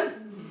 Amen?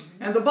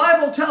 And the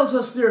Bible tells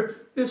us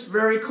this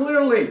very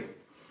clearly.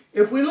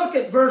 If we look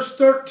at verse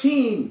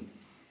 13,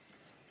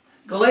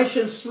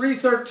 Galatians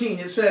 3:13,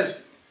 it says,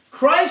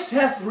 Christ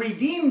hath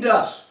redeemed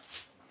us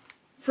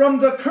from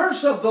the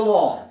curse of the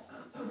law,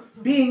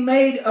 being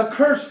made a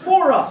curse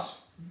for us.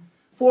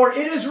 For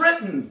it is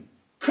written,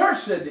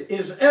 Cursed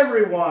is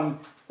everyone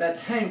that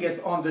hangeth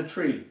on the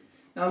tree.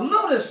 Now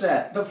notice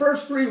that, the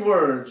first four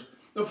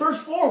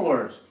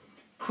words,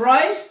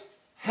 Christ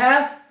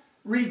hath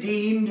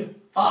redeemed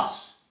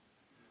us.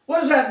 What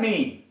does that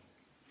mean?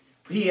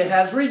 He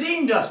has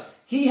redeemed us.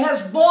 He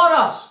has bought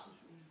us.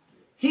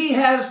 He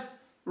has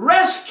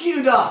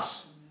rescued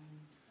us.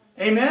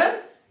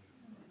 Amen?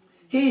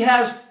 He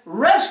has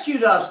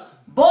rescued us,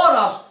 bought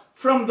us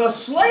from the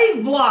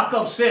slave block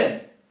of sin.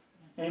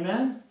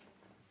 Amen?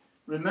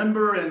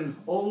 Remember in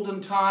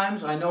olden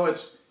times, I know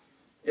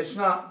it's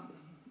not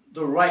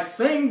the right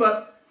thing,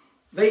 but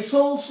they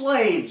sold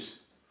slaves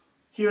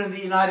here in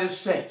the United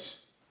States.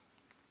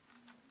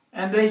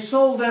 And they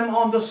sold them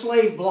on the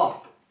slave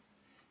block.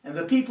 And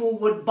the people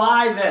would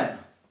buy them.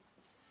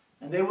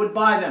 And they would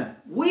buy them.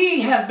 We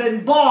have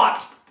been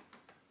bought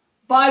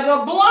by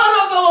the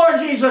blood of the Lord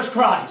Jesus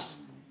Christ.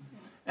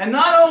 And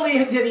not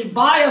only did He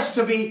buy us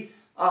to be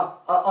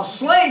a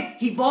slave,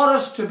 He bought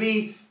us to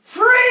be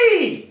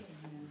free.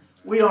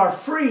 We are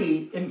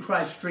free in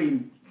Christ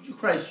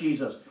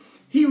Jesus.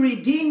 He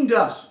redeemed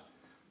us.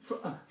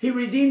 He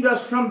redeemed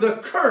us from the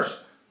curse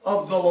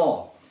of the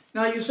law.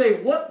 Now you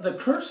say, what? The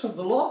curse of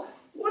the law?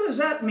 What does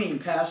that mean,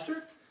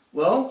 Pastor?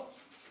 Well,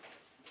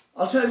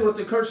 I'll tell you what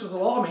the curse of the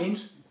law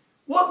means.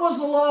 What was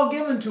the law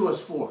given to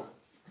us for?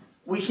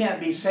 We can't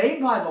be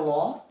saved by the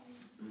law.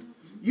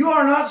 You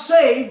are not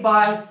saved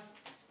by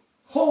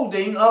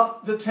holding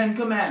up the 10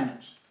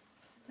 Commandments.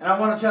 And I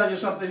want to tell you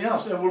something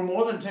else. There were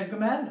more than 10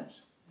 Commandments.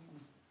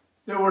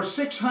 There were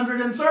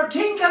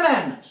 613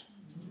 Commandments.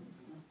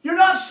 You're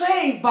not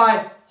saved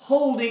by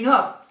holding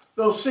up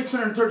those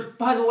 613.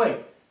 By the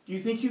way, do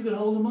you think you could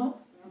hold them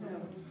up?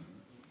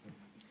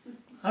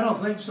 I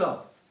don't think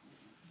so.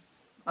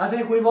 I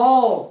think we've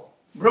all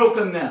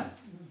broken them.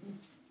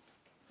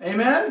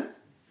 Amen?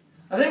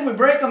 I think we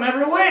break them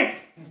every week.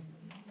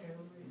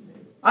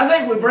 I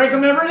think we break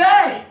them every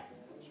day.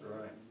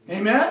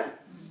 Amen?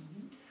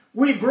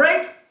 We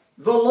break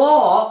the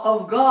law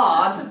of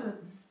God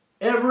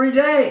every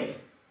day.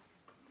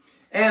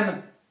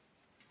 And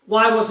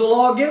why was the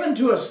law given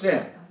to us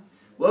then?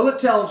 Well, it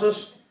tells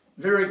us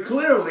very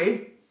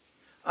clearly.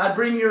 I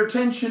bring your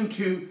attention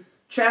to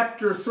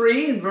chapter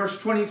 3 and verse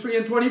 23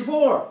 and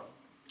 24.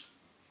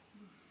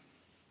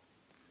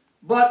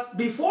 But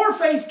before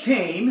faith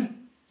came,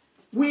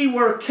 we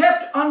were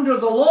kept under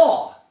the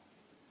law,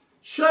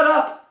 shut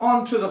up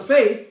unto the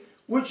faith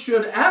which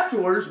should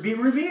afterwards be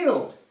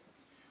revealed.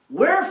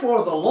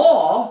 Wherefore the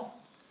law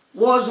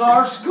was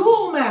our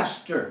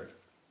schoolmaster,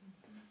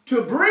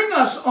 to bring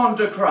us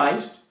unto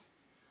Christ,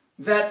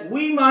 that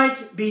we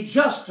might be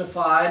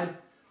justified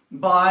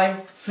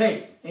by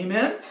faith.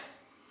 Amen?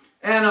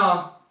 And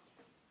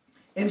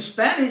in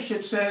Spanish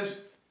it says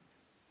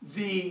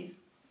the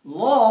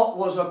law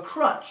was a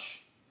crutch.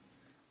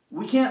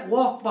 We can't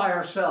walk by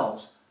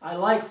ourselves. I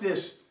like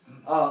this.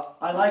 What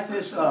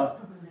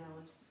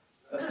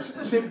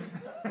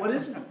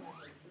is it?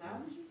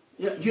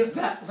 Yeah,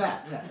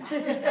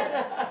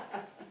 that.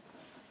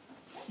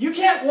 You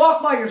can't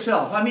walk by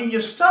yourself. I mean, you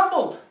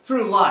stumble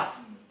through life.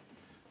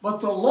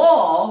 But the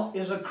law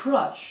is a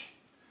crutch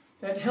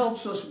that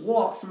helps us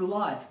walk through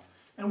life.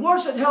 And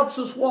where's it helps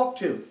us walk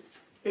to?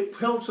 It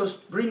helps us,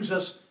 brings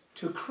us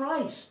to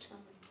Christ,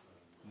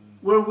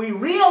 where we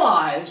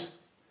realize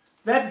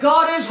that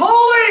God is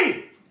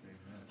holy,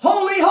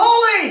 holy,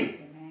 holy,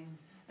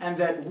 and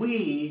that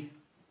we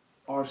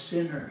are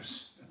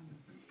sinners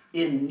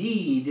in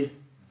need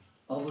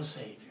of a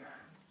Savior.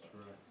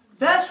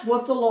 That's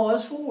what the law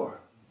is for.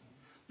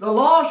 The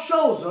law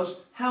shows us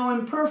how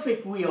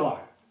imperfect we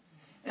are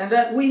and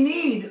that we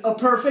need a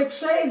perfect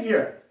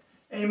Savior.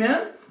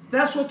 Amen?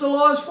 That's what the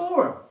law is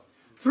for.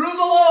 Through the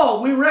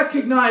law, we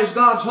recognize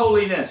God's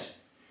holiness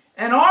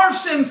and our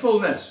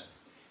sinfulness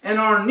and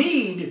our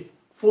need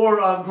for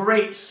a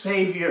great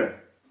Savior.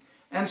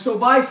 And so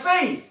by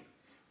faith,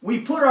 we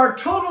put our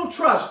total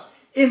trust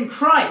in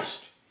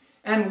Christ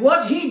and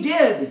what He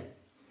did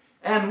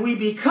And we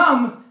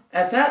become,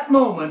 at that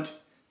moment,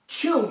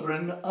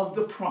 children of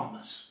the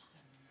promise.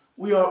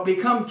 We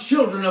become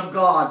children of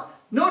God.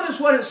 Notice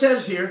what it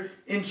says here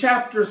in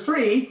chapter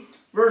 3,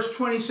 verse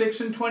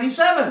 26 and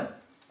 27.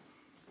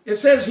 It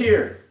says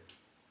here,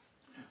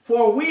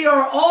 "For we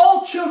are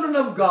all children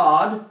of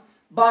God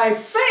by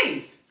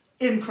faith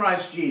in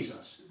Christ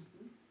Jesus."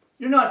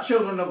 You're not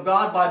children of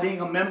God by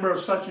being a member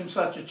of such and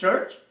such a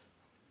church.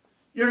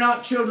 You're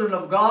not children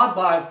of God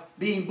by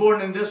being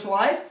born in this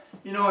life.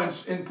 You know,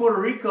 in Puerto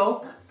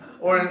Rico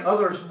or in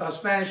other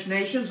Spanish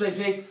nations, they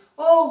say,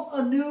 "Oh,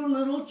 a new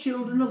little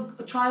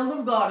child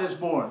of God is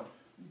born."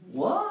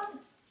 What?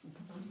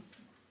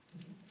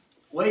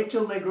 Wait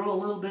till they grow a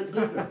little bit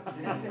bigger.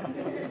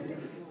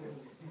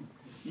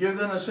 You're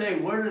going to say,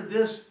 "Where did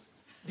this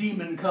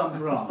demon come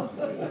from?"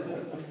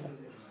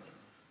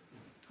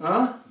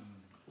 Huh?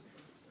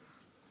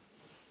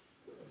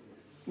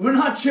 We're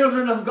not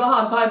children of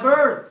God by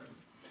birth.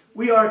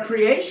 We are a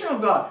creation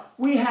of God.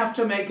 We have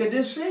to make a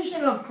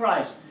decision of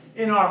Christ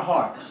in our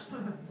hearts.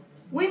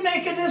 We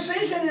make a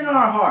decision in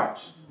our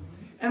hearts.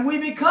 And we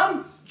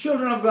become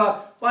children of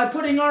God by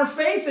putting our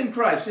faith in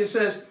Christ. It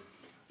says,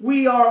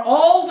 we are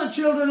all the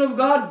children of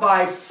God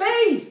by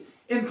faith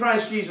in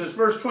Christ Jesus.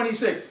 Verse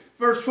 26,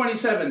 verse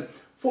 27.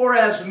 "For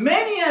as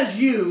many as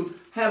you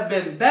have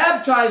been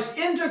baptized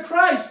into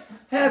Christ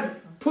have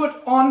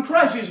put on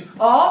Christ." You say,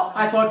 "Oh,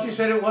 I thought you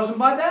said it wasn't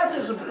by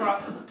baptism,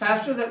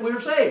 Pastor, that we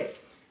were saved."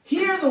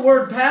 Here the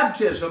word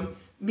baptism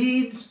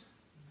means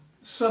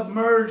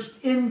submerged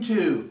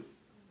into.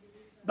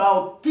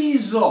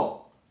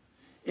 Bautizo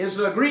is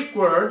a Greek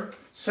word.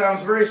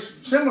 Sounds very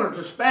similar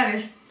to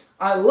Spanish.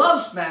 I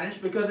love Spanish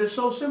because it's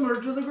so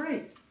similar to the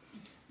Greek.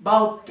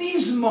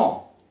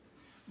 Bautismo.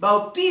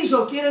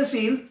 Bautizo quiere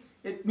decir,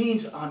 it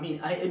means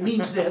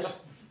this.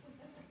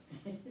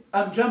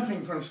 I'm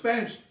jumping from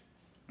Spanish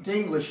to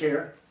English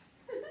here.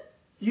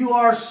 You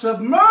are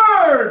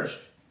submerged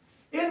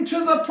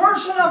into the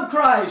person of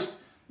Christ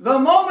the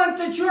moment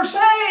that you're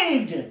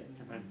saved.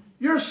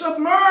 You're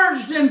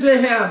submerged into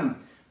Him.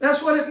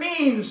 That's what it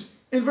means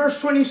in verse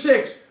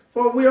 26.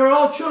 "For we are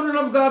all children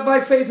of God by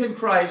faith in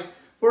Christ.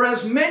 For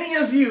as many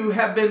of you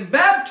have been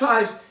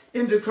baptized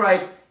into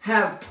Christ,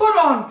 have put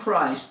on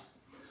Christ."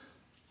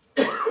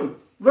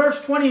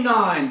 Verse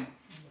 29.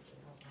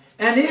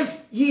 "And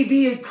if ye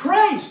be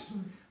Christ,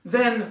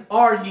 then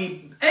are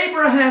ye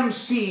Abraham's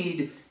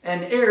seed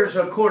and heirs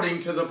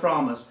according to the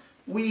promise."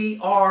 We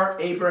are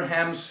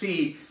Abraham's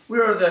seed. We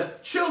are the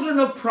children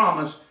of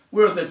promise.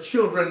 We're the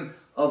children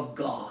of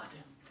God.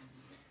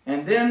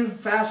 And then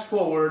fast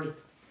forward,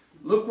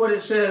 look what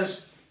it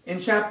says in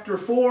chapter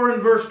 4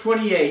 and verse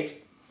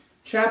 28.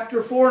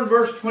 Chapter 4 and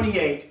verse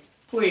 28,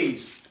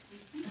 please.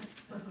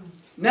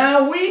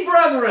 "Now we,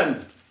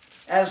 brethren,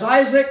 as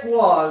Isaac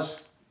was,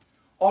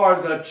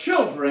 are the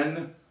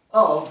children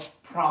of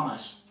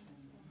promise."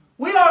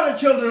 We are the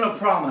children of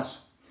promise.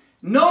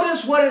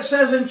 Notice what it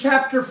says in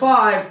chapter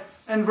 5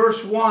 and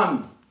verse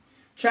 1.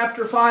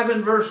 Chapter 5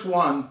 and verse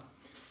 1.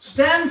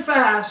 "Stand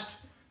fast,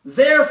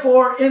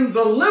 therefore, in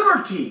the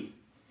liberty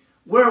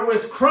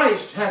wherewith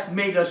Christ hath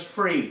made us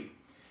free,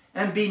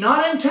 and be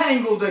not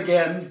entangled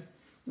again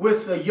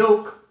with the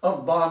yoke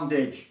of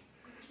bondage."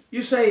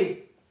 You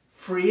say,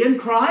 free in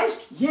Christ?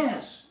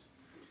 Yes.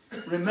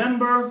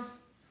 Remember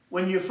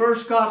when you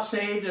first got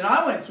saved, and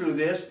I went through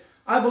this.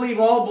 I believe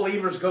all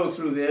believers go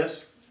through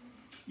this.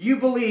 You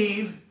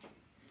believe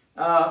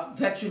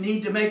that you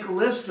need to make a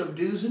list of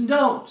do's and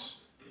don'ts.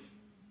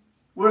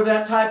 We're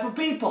that type of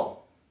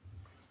people.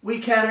 We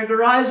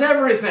categorize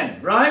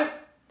everything, right?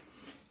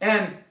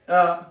 And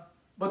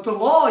but the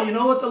law, you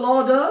know what the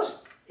law does?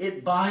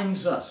 It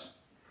binds us.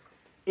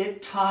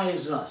 It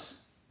ties us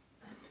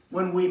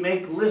when we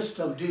make lists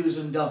of do's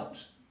and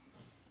don'ts.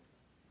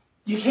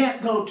 You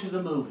can't go to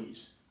the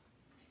movies.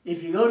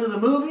 If you go to the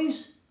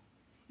movies,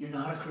 you're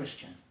not a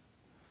Christian.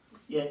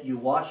 Yet you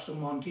watch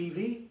them on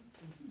TV.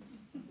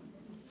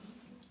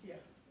 Yeah.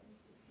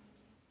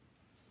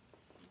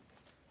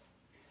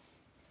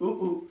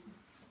 Ooh.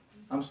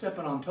 I'm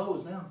stepping on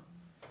toes now.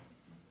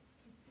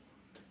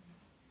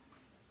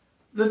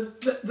 The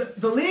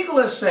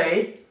legalists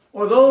say,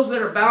 or those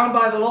that are bound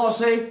by the law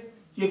say,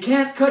 you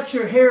can't cut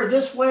your hair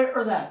this way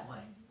or that way.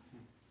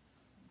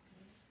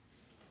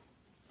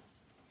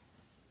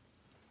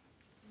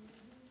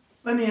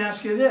 Let me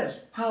ask you this.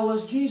 How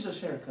was Jesus'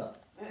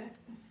 haircut?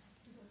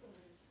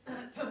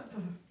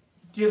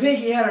 Do you think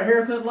he had a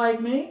haircut like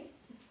me?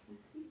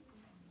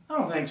 I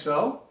don't think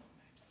so.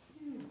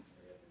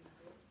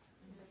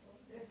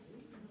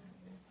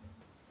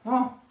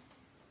 Huh?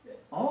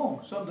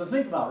 Oh, something to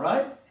think about,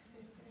 right?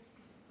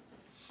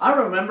 I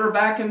remember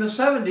back in the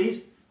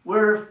 70s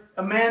where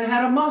a man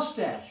had a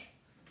mustache.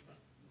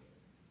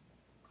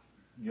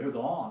 You're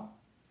gone.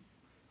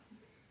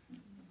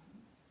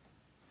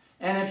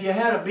 And if you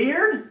had a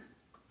beard,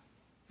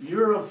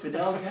 you're of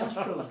Fidel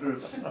Castro's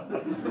group.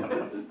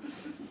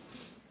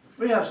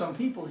 We have some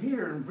people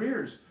here in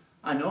beards.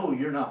 I know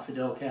you're not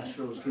Fidel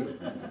Castro's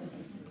group.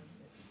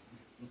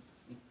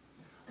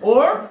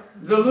 Or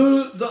the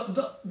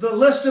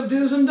list of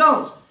do's and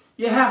don'ts.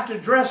 You have to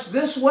dress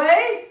this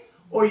way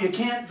or you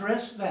can't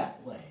dress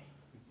that way.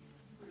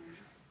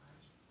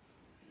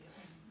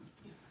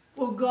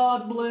 Well,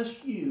 God bless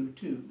you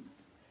too.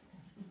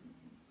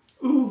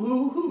 Ooh,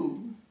 hoo,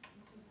 hoo.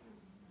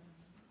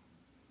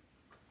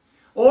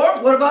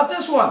 Or what about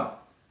this one?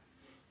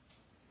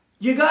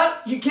 You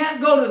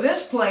can't go to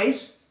this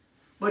place,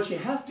 but you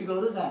have to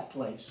go to that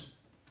place.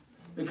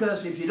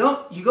 Because if you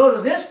go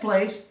to this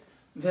place,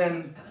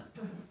 then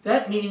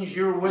that means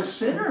you're with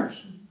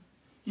sinners.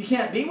 You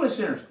can't be with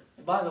sinners.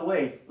 By the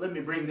way, let me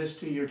bring this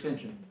to your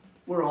attention.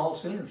 We're all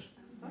sinners.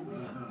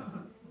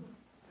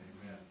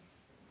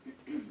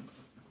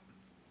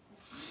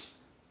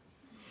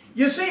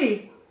 You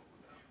see,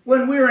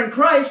 when we're in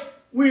Christ,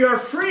 we are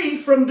free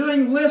from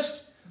doing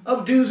lists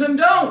of do's and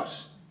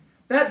don'ts.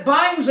 That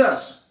binds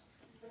us.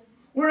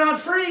 We're not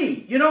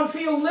free. You don't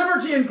feel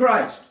liberty in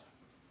Christ.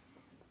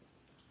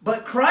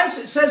 But Christ,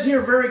 it says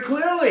here very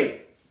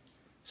clearly,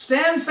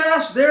 stand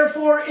fast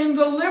therefore in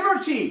the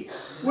liberty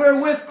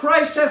wherewith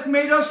Christ hath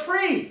made us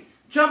free.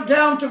 Jump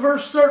down to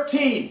verse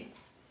 13.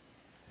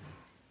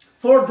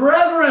 For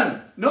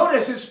brethren,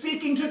 notice it's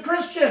speaking to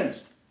Christians.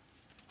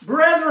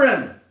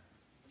 Brethren,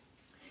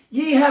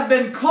 ye have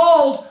been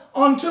called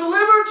unto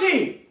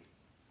liberty.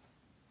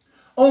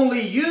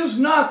 Only use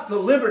not the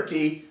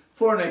liberty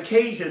for an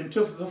occasion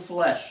to the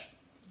flesh,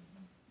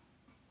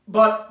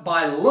 but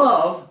by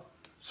love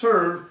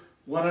serve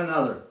one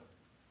another.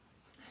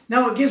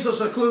 Now it gives us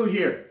a clue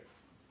here.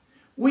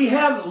 We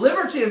have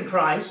liberty in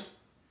Christ,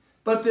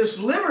 but this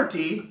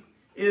liberty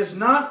is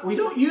not, we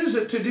don't use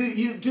it to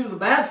do the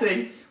bad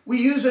thing,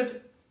 we use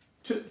it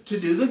to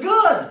do the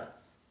good.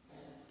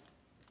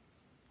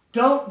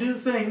 Don't do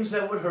things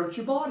that would hurt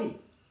your body.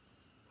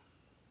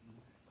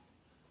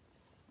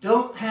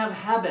 Don't have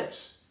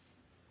habits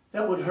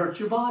that would hurt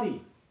your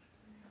body.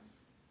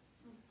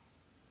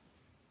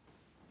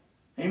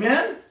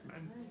 Amen?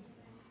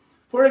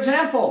 For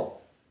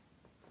example,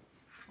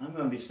 I'm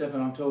going to be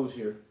stepping on toes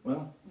here.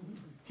 Well,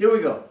 here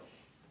we go.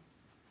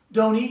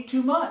 Don't eat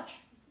too much.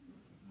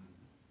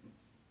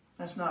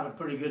 That's not a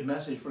pretty good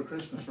message for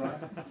Christmas, right?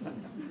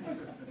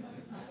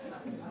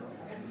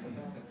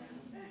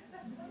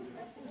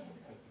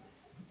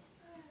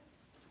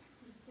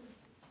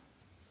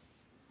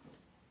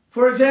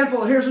 For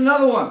example, here's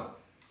another one.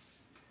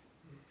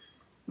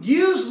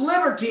 Use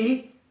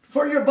liberty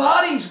for your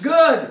body's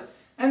good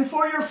and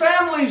for your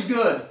family's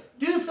good.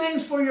 Do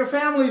things for your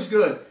family's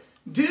good.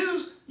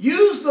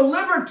 Use the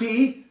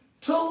liberty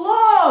to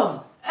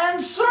love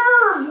and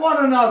serve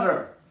one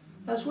another.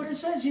 That's what it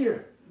says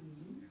here.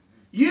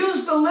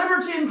 Use the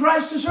liberty in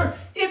Christ to serve.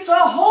 It's a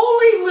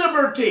holy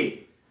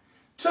liberty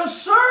to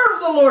serve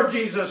the Lord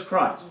Jesus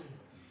Christ.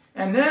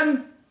 And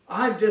then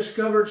I've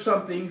discovered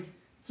something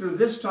through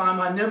this time.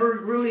 I never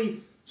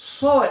really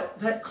saw it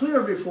that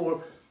clear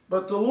before,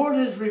 but the Lord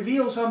has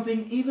revealed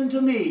something even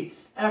to me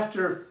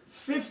after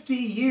 50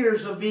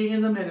 years of being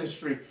in the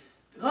ministry.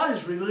 God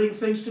is revealing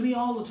things to me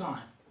all the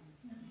time.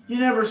 You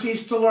never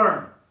cease to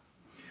learn.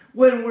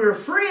 When we're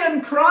free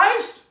in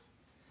Christ,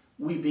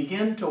 we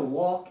begin to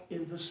walk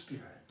in the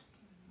Spirit.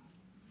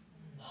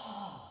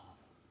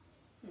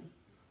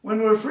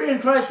 When we're free in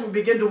Christ, we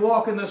begin to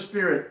walk in the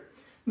Spirit.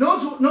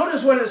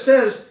 Notice what it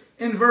says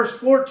in verse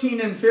 14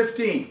 and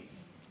 15.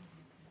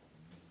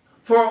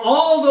 For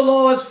all the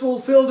law is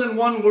fulfilled in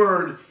one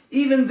word,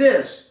 even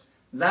this,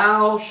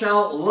 thou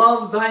shalt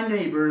love thy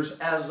neighbors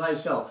as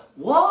thyself.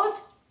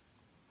 What?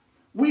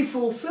 We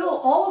fulfill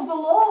all of the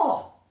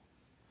law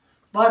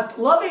by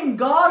loving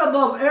God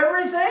above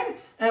everything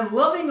and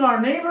loving our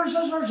neighbors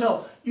as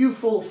ourselves. You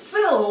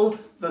fulfill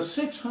the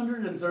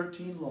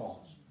 613 laws.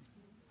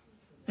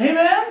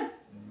 Amen?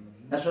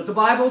 That's what the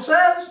Bible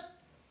says.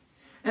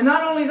 And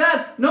not only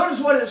that, notice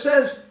what it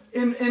says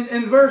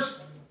in verse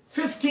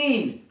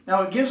 15.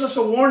 Now it gives us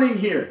a warning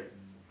here.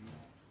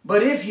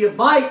 But if you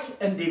bite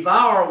and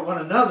devour one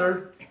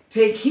another,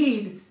 take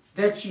heed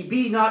that ye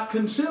be not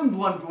consumed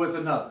one with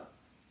another.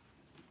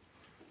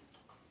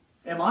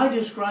 Am I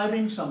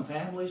describing some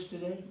families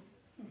today?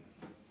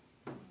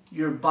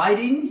 You're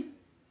biting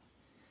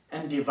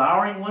and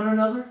devouring one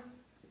another?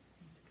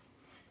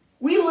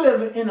 We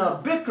live in a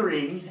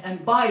bickering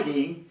and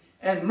biting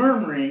and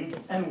murmuring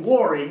and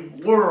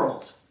warring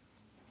world.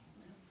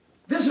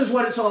 This is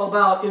what it's all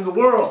about in the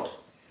world.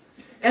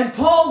 And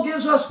Paul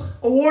gives us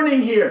a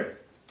warning here.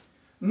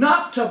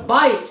 Not to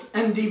bite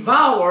and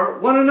devour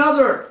one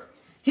another.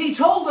 He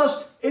told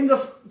us in the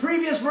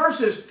previous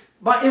verses,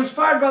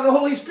 inspired by the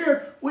Holy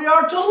Spirit, we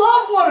are to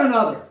love one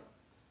another.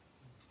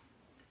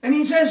 And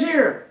he says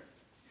here,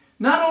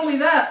 not only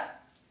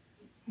that,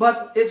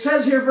 but it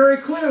says here very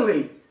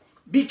clearly,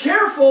 be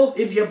careful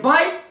if you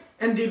bite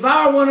and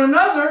devour one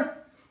another,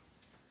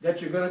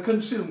 that you're going to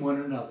consume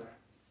one another.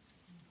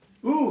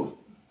 Ooh,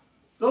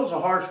 those are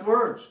harsh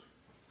words.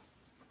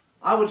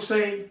 I would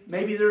say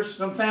maybe there's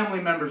some family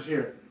members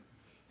here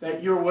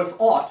that you're with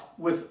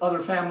other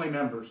family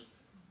members.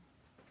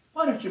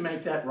 Why don't you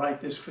make that right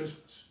this Christmas?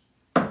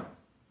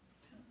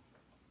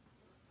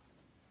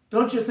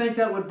 Don't you think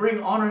that would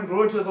bring honor and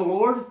glory to the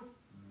Lord?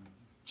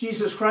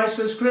 Jesus Christ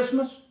this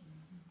Christmas?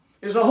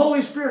 Is the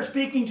Holy Spirit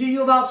speaking to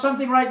you about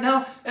something right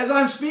now as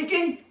I'm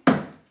speaking?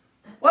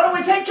 Why don't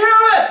we take care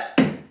of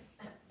it?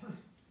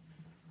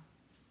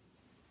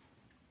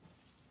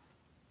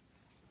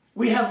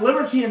 We have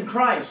liberty in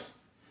Christ,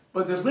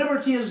 but the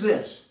liberty is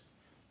this,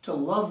 to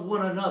love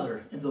one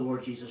another in the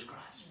Lord Jesus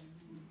Christ.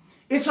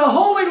 It's a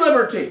holy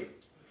liberty.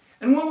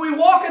 And when we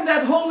walk in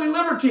that holy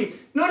liberty,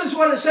 notice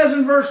what it says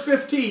in verse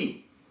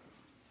 15.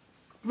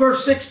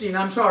 Verse 16,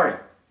 I'm sorry.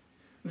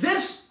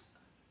 This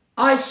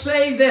I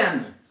say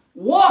then,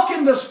 walk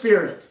in the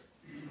Spirit.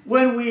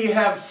 When we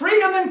have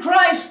freedom in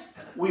Christ,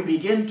 we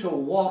begin to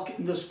walk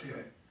in the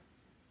Spirit.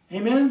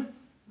 Amen?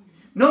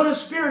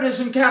 Notice Spirit is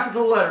in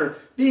capital letter,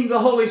 being the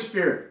Holy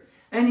Spirit.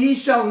 And ye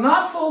shall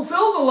not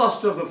fulfill the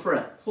lust of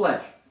the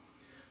flesh.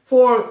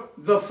 For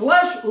the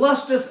flesh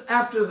lusteth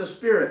after the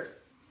Spirit,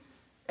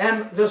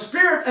 and the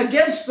Spirit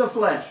against the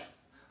flesh.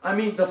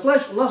 The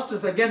flesh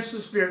lusteth against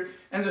the Spirit,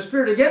 and the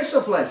Spirit against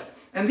the flesh.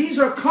 And these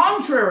are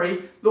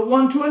contrary the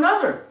one to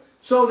another,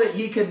 so that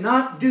ye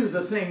cannot do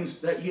the things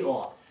that ye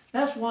ought.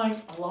 That's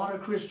why a lot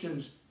of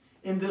Christians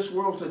in this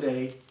world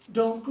today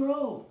don't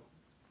grow.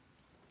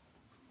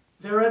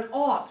 They're at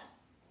ought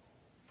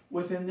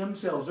within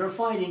themselves. They're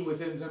fighting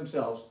within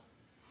themselves.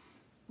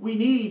 We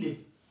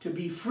need to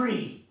be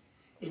free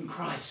in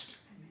Christ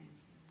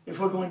if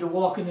we're going to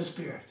walk in the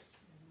Spirit.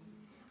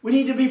 We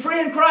need to be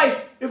free in Christ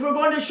if we're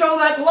going to show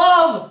that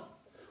love.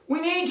 We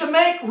need to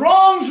make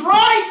wrongs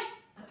right.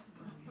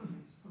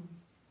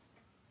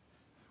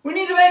 We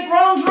need to make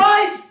wrongs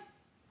right.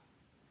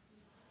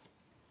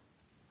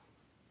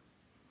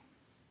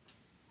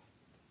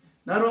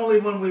 Not only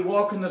when we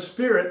walk in the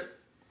Spirit,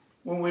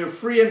 when we're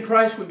free in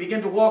Christ, we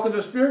begin to walk in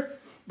the Spirit,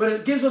 but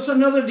it gives us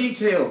another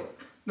detail.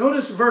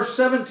 Notice verse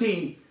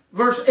 17,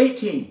 verse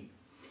 18.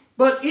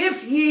 But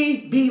if ye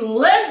be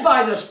led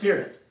by the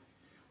Spirit,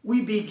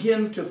 we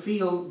begin to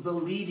feel the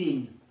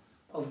leading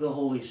of the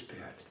Holy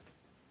Spirit.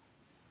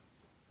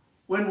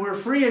 When we're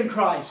free in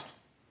Christ,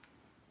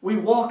 we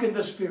walk in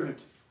the Spirit.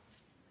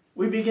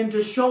 We begin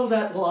to show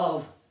that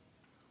love.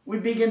 We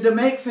begin to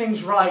make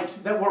things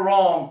right that were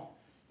wrong,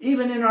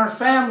 even in our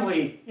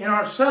family, in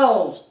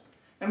ourselves,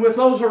 and with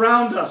those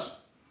around us.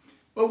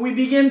 But we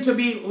begin to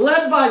be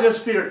led by the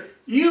Spirit.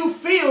 You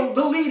feel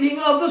the leading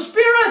of the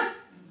Spirit.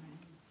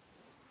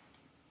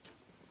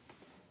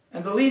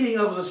 And the leading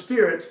of the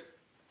Spirit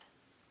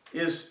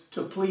is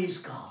to please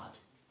God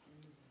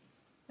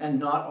and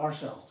not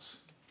ourselves.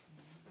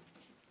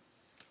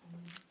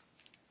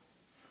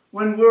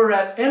 When we're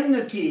at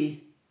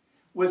enmity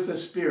with the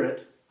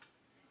Spirit,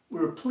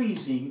 we're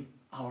pleasing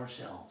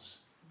ourselves.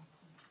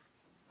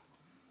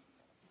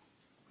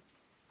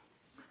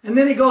 And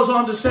then he goes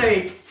on to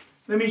say,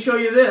 let me show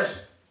you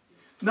this.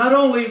 Not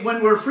only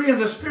when we're free in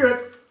the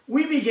Spirit,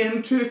 we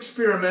begin to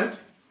experiment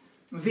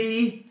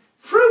the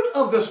fruit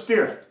of the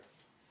Spirit.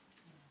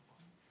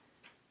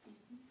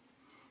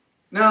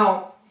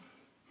 Now,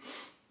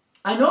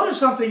 I noticed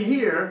something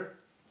here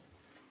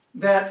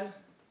that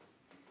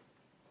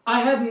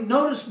I hadn't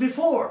noticed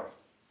before.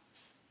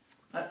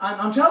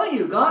 I'm telling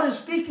you, God is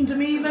speaking to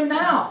me even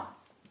now.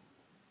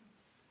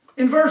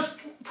 In verse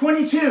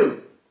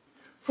 22,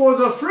 for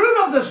the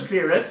fruit of the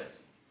Spirit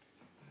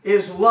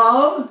is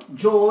love,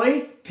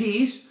 joy,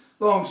 peace,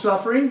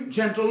 long-suffering,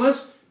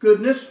 gentleness,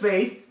 goodness,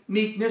 faith,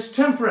 meekness,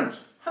 temperance.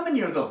 How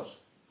many are those?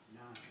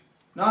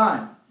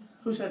 9.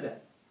 Who said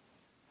that?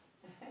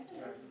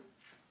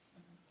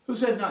 Who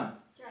said 9?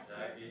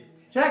 Jackie.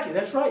 Jackie,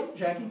 that's right,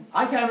 Jackie.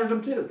 I counted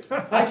them too.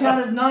 I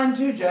counted 9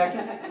 too, Jackie.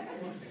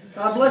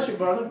 God bless you,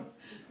 brother.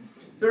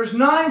 There's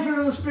 9 fruit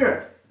of the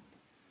Spirit.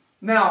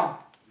 Now,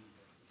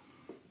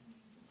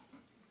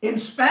 in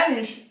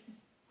Spanish,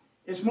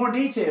 it's more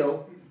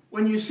detailed.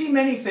 When you see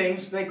many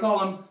things, they call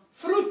them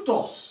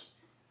frutos,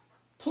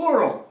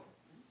 plural.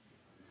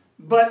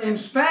 But in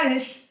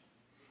Spanish,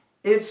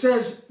 it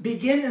says,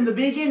 begin in the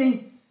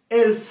beginning,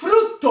 el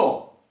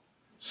fruto,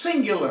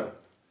 singular.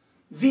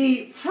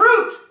 The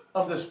fruit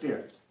of the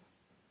Spirit.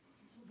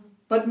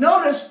 But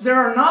notice there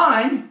are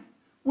 9,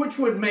 which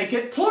would make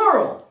it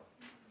plural.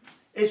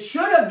 It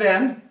should have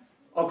been,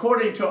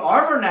 according to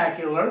our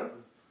vernacular,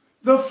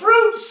 the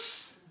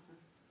fruits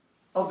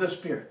of the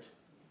Spirit.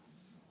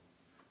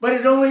 But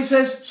it only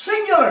says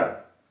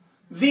singular.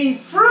 The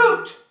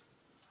fruit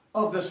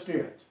of the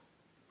Spirit.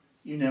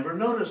 You never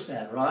noticed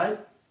that, right?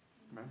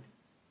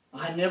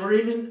 I never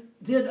even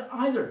did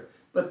either.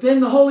 But then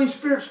the Holy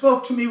Spirit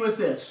spoke to me with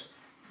this.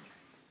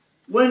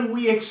 When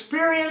we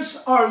experience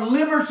our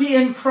liberty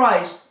in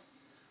Christ,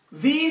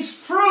 these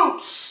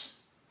fruits,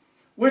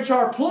 which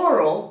are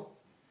plural,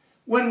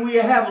 when we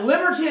have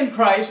liberty in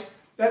Christ,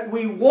 that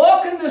we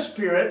walk in the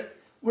Spirit,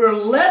 we're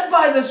led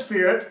by the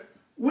Spirit,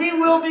 we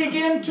will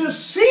begin to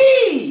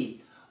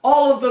see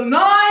all of the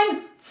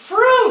 9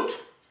 fruit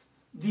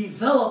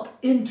develop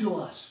into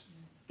us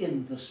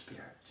in the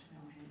Spirit.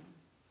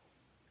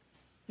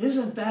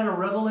 Isn't that a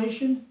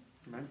revelation?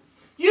 Amen.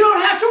 You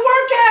don't have to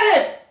work at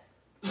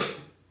it.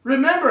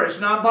 Remember,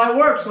 it's not by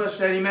works, lest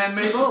any man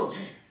may boast.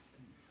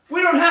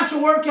 We don't have to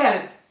work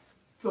at it.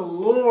 the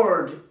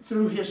Lord,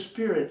 through His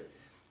Spirit,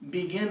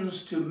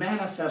 begins to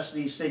manifest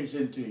these things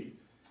into you.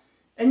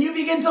 And you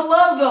begin to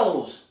love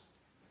those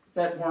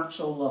that weren't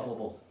so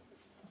lovable.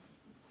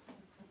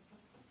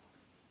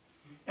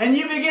 And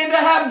you begin to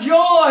have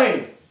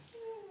joy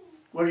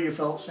where you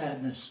felt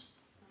sadness.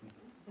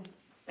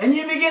 And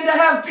you begin to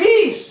have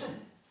peace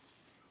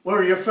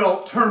where you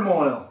felt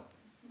turmoil.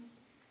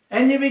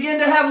 And you begin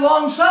to have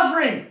long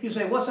suffering. You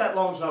say, what's that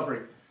long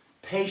suffering?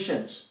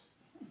 Patience.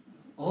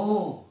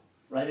 Oh,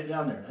 write it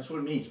down there. That's what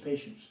it means,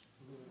 patience.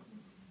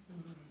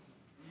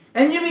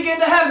 And you begin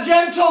to have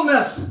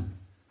gentleness.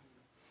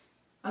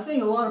 I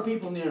think a lot of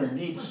people here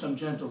need some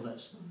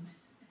gentleness.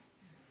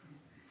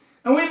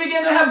 And we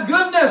begin to have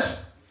goodness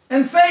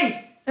and faith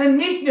and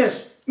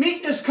meekness.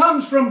 Meekness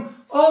comes from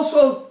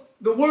also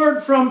the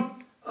word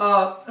from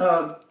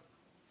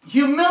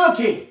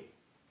humility.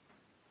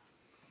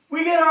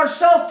 We get our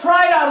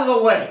self-pride out of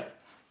the way.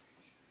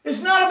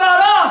 It's not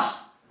about us.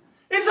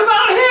 It's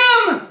about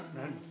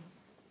Him.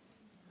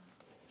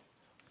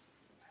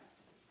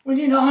 We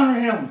need to honor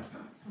Him.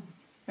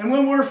 And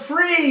when we're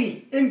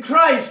free in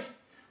Christ,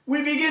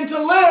 we begin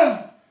to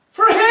live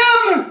for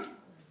Him.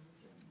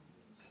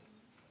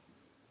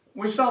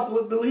 We stop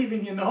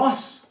believing in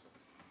us.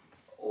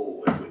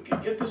 Oh, if we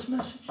could get this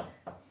message.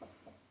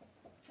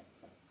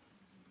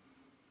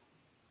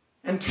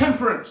 And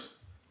temperance.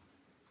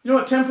 You know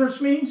what temperance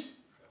means?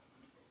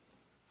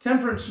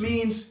 Temperance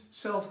means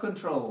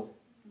self-control.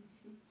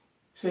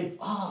 Say,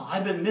 oh,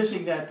 I've been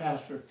missing that,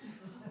 Pastor.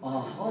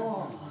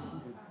 Oh.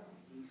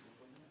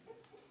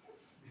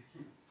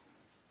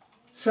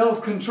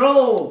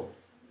 Self-control.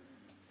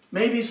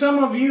 Maybe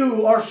some of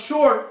you are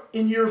short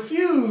in your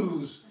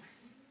fuse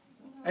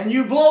and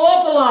you blow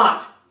up a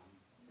lot.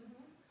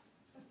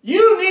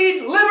 You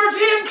need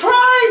liberty in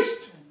Christ.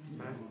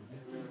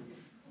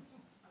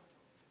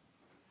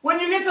 When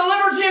you get the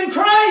liberty in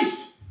Christ,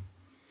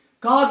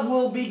 God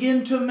will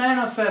begin to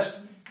manifest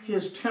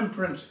His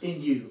temperance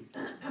in you,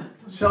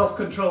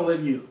 self-control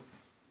in you.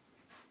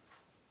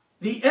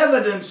 The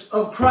evidence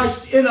of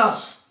Christ in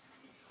us.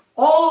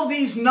 All of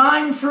these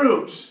 9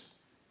 fruits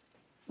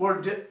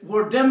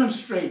were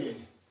demonstrated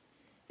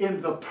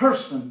in the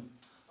person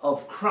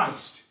of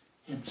Christ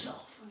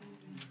Himself.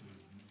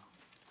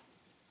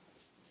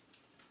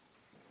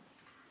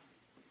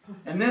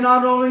 And then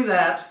not only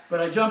that,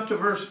 but I jump to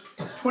verse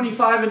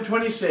 25 and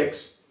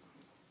 26.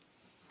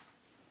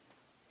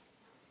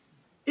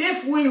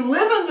 If we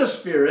live in the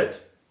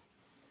Spirit,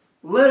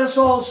 let us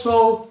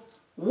also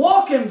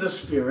walk in the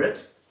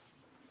Spirit.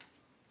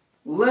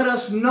 Let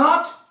us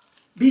not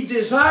be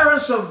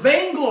desirous of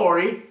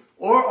vainglory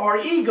or our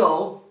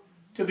ego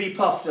to be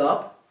puffed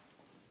up,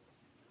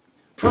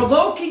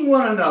 provoking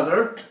one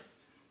another.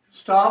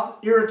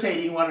 Stop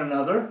irritating one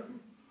another.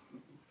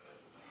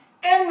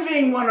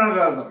 Envying one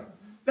another.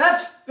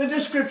 That's the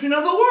description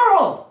of the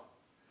world.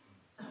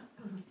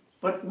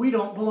 But we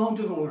don't belong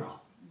to the world.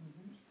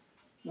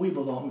 We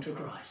belong to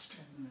Christ.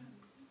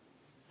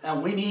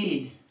 And we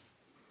need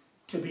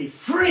to be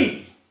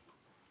free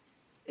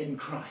in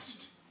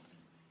Christ.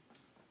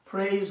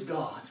 Praise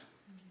God.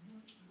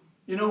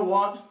 You know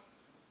what?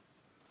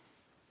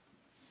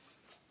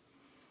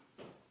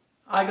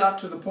 I got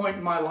to the point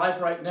in my life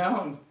right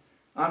now, and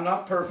I'm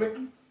not perfect.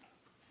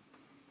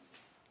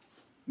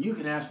 You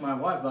can ask my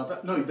wife about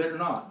that. No, you better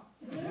not.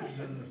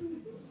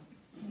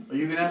 Or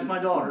you can ask my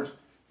daughters.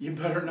 You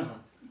better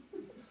not.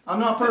 I'm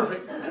not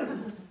perfect.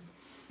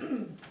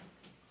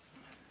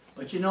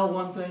 But you know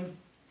one thing?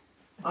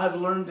 I've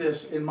learned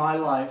this in my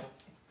life.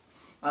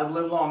 I've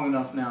lived long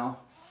enough now.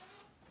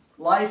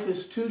 Life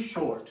is too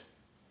short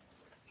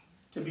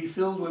to be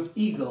filled with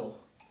ego.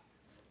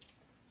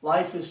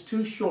 Life is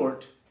too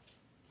short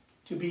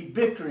to be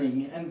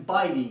bickering and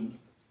biting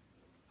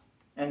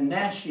and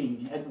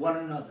gnashing at one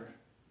another.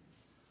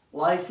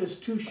 Life is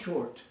too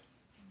short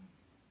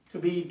to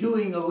be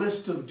doing a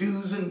list of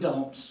do's and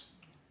don'ts.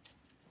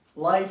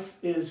 Life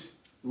is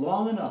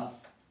long enough.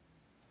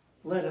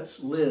 Let us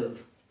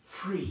live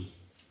free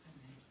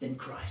in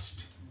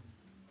Christ.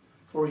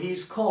 For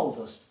He's called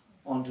us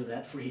onto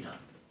that freedom.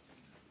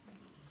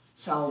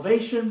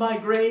 Salvation by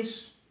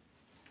grace,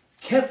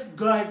 kept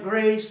by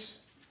grace,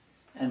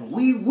 and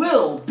we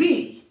will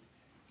be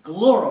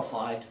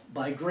glorified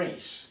by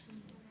grace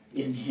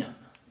in Him.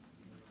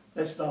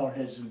 Let's bow our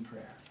heads in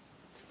prayer.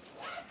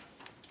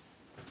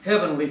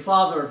 Heavenly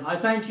Father, I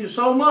thank You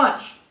so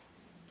much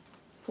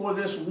for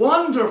this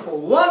wonderful,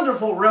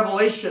 wonderful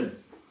revelation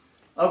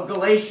of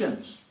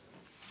Galatians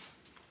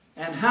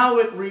and how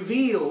it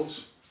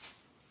reveals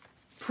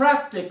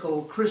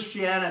practical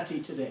Christianity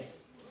today.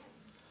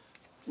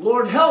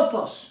 Lord, help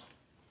us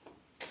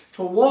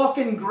to walk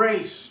in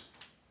grace,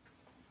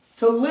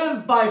 to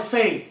live by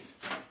faith.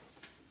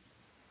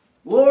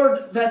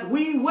 Lord, that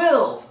we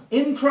will,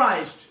 in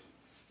Christ,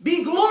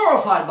 be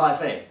glorified by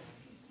faith.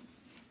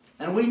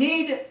 And we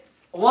need,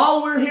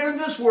 while we're here in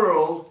this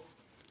world,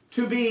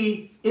 to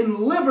be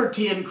in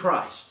liberty in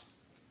Christ.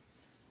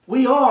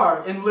 We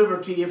are in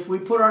liberty if we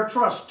put our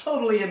trust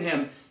totally in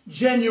Him,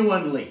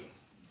 genuinely.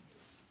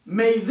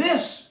 May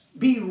this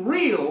be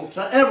real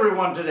to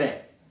everyone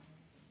today.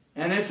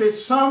 And if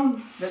it's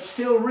some that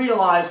still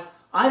realize,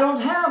 I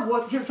don't have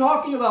what you're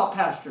talking about,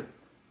 Pastor,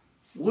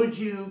 would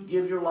you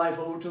give your life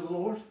over to the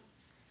Lord?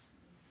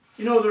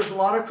 You know, there's a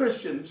lot of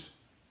Christians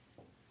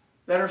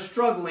that are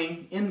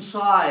struggling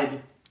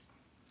inside,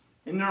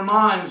 in their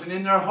minds and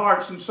in their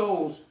hearts and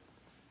souls.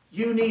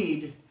 You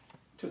need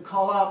to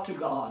call out to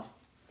God.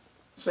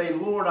 Say,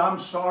 Lord, I'm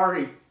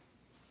sorry.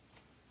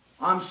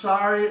 I'm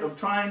sorry of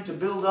trying to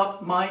build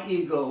up my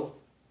ego.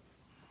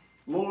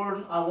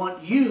 Lord, I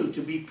want you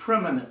to be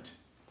preeminent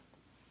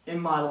in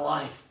my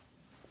life.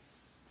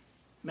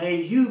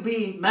 May you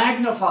be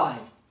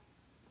magnified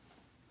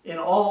in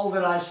all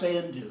that I say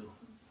and do.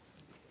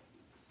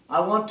 I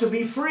want to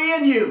be free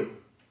in you.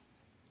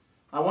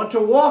 I want to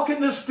walk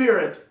in the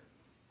Spirit.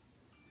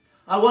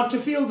 I want to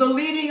feel the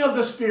leading of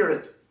the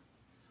Spirit.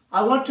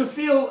 I want to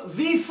feel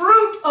the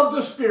fruit of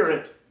the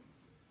Spirit.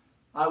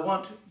 I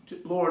want to,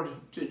 Lord,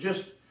 to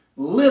just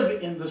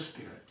live in the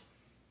Spirit.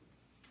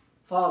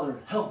 Father,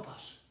 help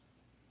us.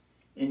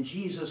 In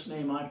Jesus'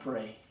 name I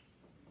pray.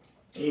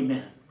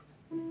 Amen.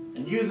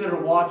 And you that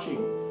are watching,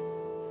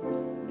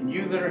 and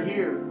you that are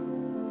here,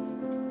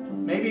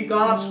 maybe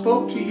God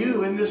spoke to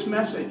you in this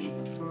message.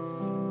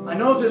 I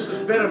know this has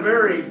been a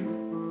very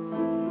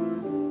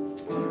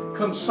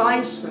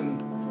concise and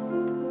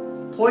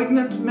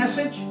poignant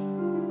message,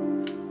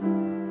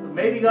 but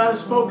maybe God has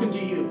spoken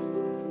to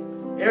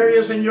you.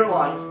 Areas in your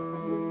life.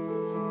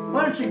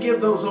 Why don't you give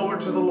those over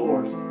to the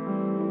Lord?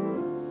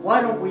 Why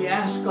don't we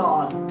ask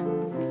God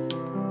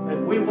that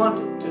we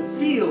want to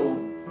feel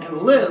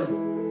and live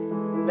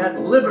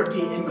that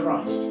liberty in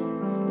Christ?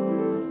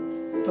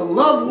 To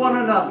love one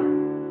another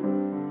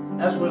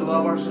as we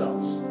love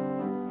ourselves.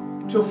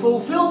 To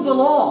fulfill the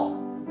law.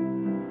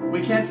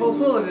 We can't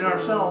fulfill it in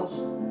ourselves,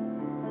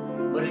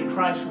 but in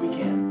Christ we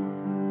can.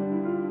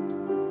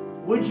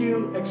 Would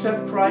you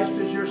accept Christ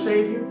as your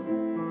Savior?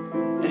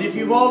 And if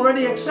you've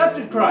already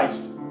accepted Christ,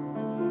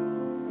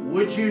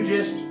 would you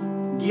just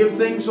give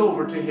things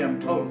over to Him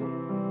totally?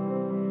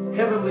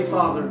 Heavenly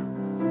Father,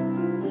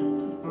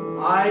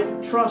 I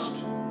trust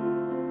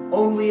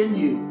only in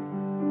you.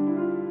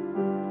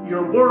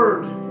 Your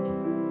Word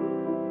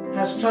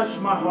has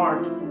touched my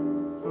heart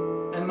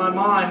and my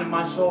mind and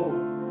my soul.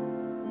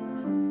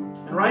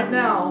 And right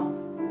now,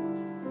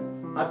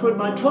 I put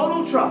my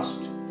total trust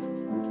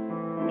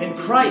in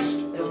Christ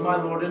as my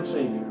Lord and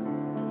Savior.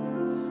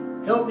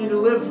 Help me to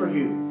live for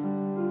you.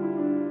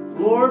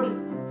 Lord,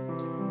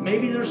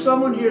 maybe there's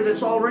someone here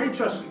that's already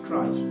trusted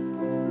Christ,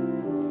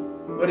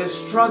 but is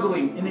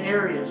struggling in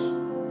areas.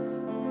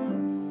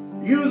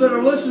 You that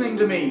are listening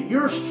to me,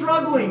 you're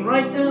struggling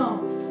right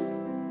now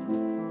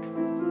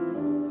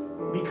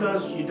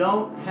because you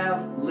don't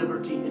have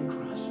liberty in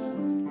Christ.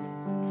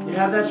 You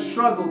have that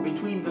struggle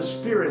between the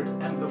spirit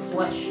and the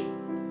flesh.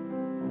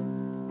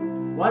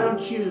 Why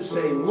don't you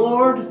say,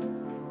 Lord,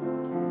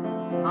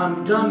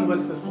 I'm done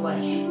with the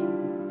flesh.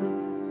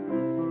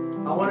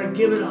 I want to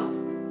give it up.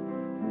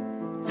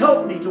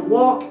 Help me to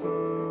walk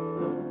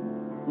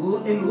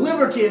in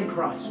liberty in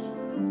Christ.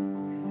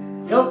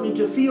 Help me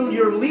to feel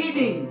your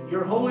leading,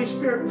 your Holy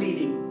Spirit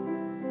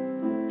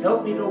leading.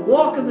 Help me to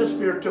walk in the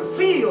Spirit, to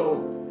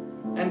feel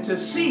and to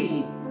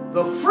see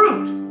the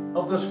fruit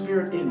of the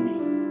Spirit in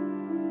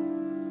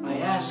me. I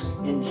ask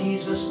in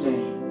Jesus'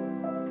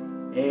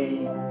 name,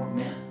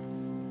 amen.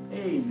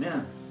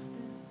 Amen.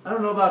 I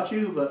don't know about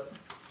you, but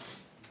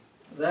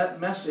that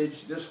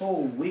message, this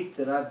whole week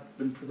that I've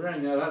been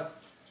preparing that,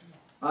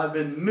 I've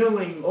been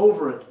milling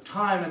over it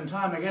time and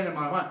time again in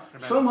my mind.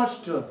 Amen. So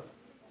much to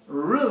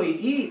really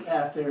eat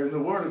at there in the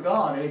Word of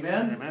God.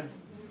 Amen? Amen.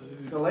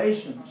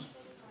 Galatians.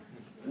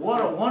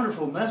 What a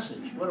wonderful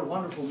message. What a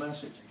wonderful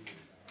message.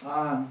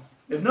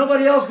 If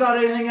nobody else got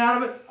anything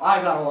out of it,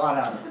 I got a lot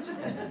out of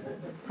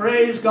it.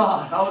 Praise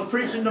God. I was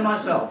preaching to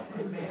myself.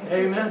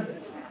 Amen.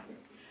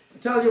 I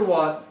tell you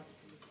what,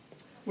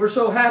 we're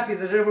so happy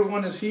that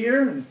everyone is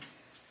here,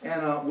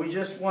 and we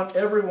just want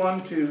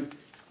everyone to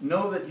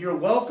know that you're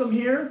welcome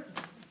here.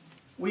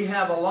 We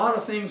have a lot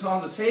of things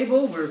on the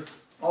table. We're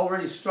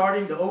already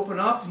starting to open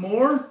up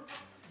more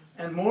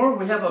and more.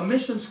 We have a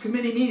missions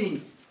committee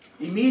meeting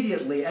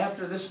immediately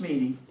after this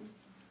meeting.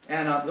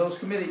 And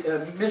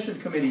mission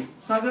committee,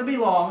 it's not going to be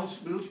long.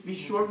 It'll be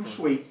short and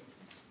sweet.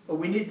 But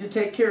we need to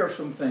take care of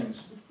some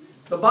things.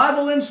 The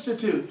Bible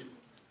Institute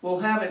will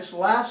have its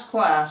last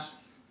class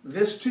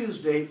this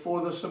Tuesday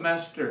for the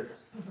semester.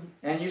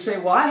 And you say,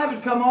 well, I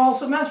haven't come all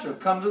semester.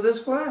 Come to this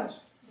class.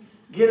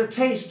 Get a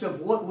taste of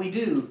what we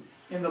do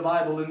in the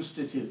Bible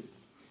Institute.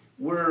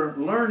 We're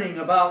learning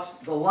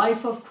about the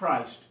life of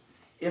Christ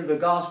in the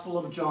Gospel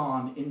of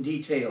John in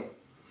detail.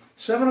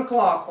 7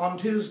 o'clock on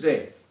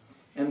Tuesday.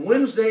 And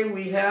Wednesday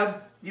we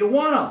have the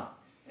Awana.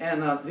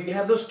 And we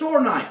have the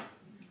store night.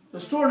 The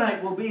store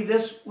night will be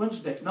this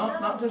Wednesday. No,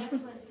 not this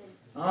one?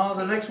 Oh,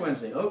 the next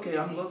Wednesday. Okay,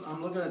 I'm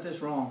looking at this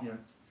wrong here.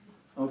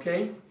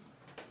 Okay?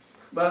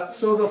 But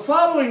so the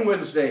following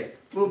Wednesday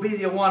will be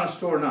the Awana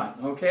store night.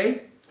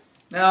 Okay?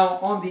 Now,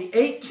 on the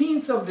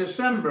 18th of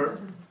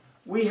December,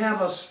 we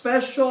have a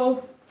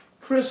special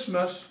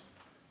Christmas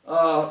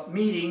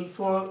meeting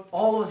for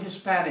all the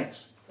Hispanics.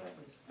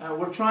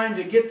 We're trying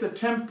to get the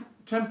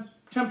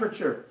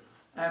temperature,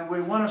 and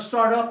we want to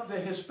start up the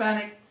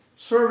Hispanic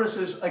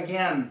services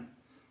again.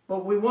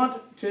 But we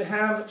want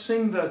to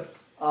sing the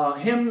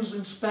hymns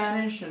in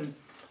Spanish and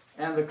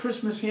the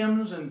Christmas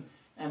hymns and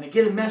to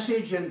get a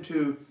message and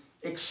to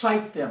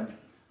excite them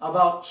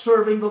about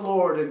serving the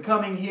Lord and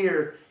coming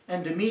here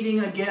and to meeting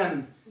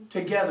again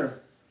together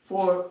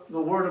for the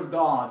Word of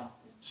God,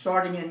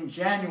 starting in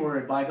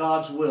January by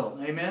God's will.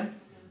 Amen?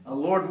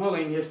 Lord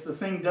willing, if the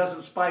thing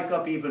doesn't spike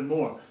up even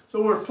more.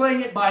 So we're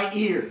playing it by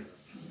ear,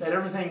 that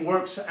everything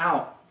works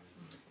out.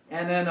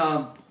 And then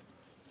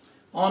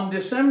on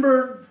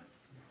December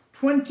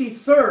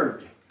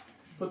 23rd,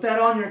 put that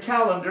on your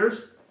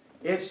calendars,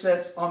 it's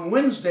on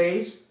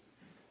Wednesdays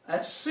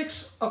at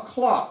 6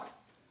 o'clock.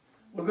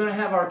 We're going to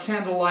have our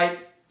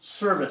candlelight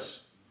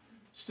service.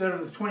 Instead of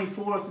the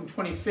 24th and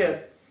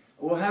 25th,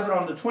 we'll have it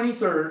on the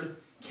 23rd,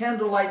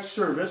 candlelight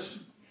service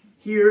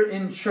here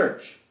in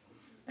church.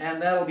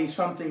 And that'll be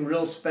something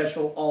real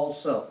special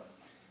also.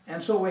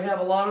 And so we have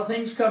a lot of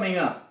things coming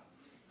up.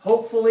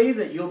 Hopefully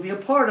that you'll be a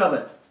part of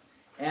it.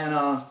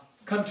 And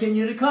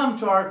continue to come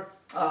to our,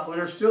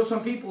 there's still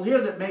some people here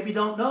that maybe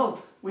don't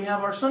know. We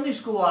have our Sunday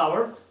school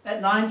hour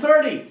at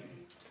 9:30.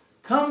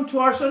 Come to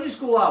our Sunday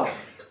school hour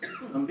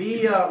and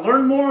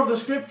learn more of the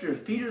Scriptures.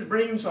 Peter's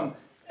bringing some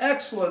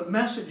excellent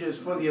messages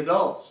for the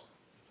adults.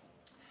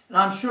 And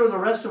I'm sure the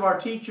rest of our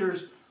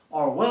teachers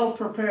are well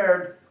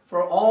prepared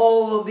for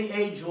all of the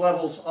age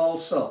levels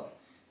also.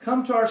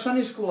 Come to our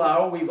Sunday school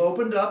hour. We've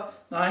opened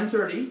up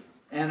 9:30,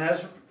 and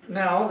as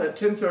now at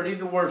 10:30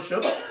 the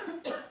worship.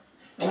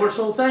 And we're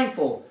so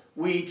thankful.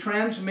 We're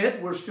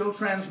still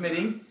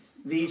transmitting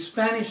the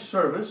Spanish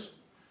service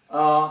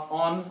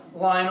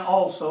online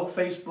also,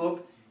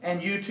 Facebook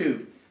and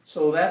YouTube.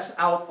 So that's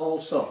out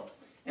also.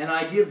 And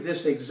I give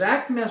this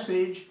exact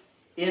message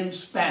in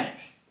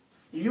Spanish.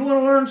 If you want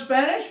to learn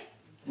Spanish,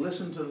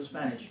 listen to the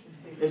Spanish.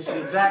 It's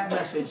the exact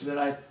message that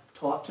I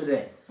taught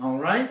today. All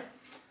right?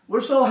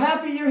 We're so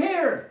happy you're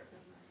here.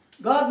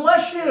 God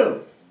bless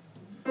you.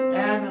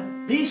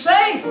 And be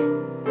safe.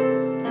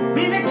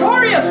 Be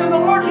victorious in the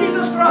Lord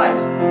Jesus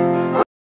Christ.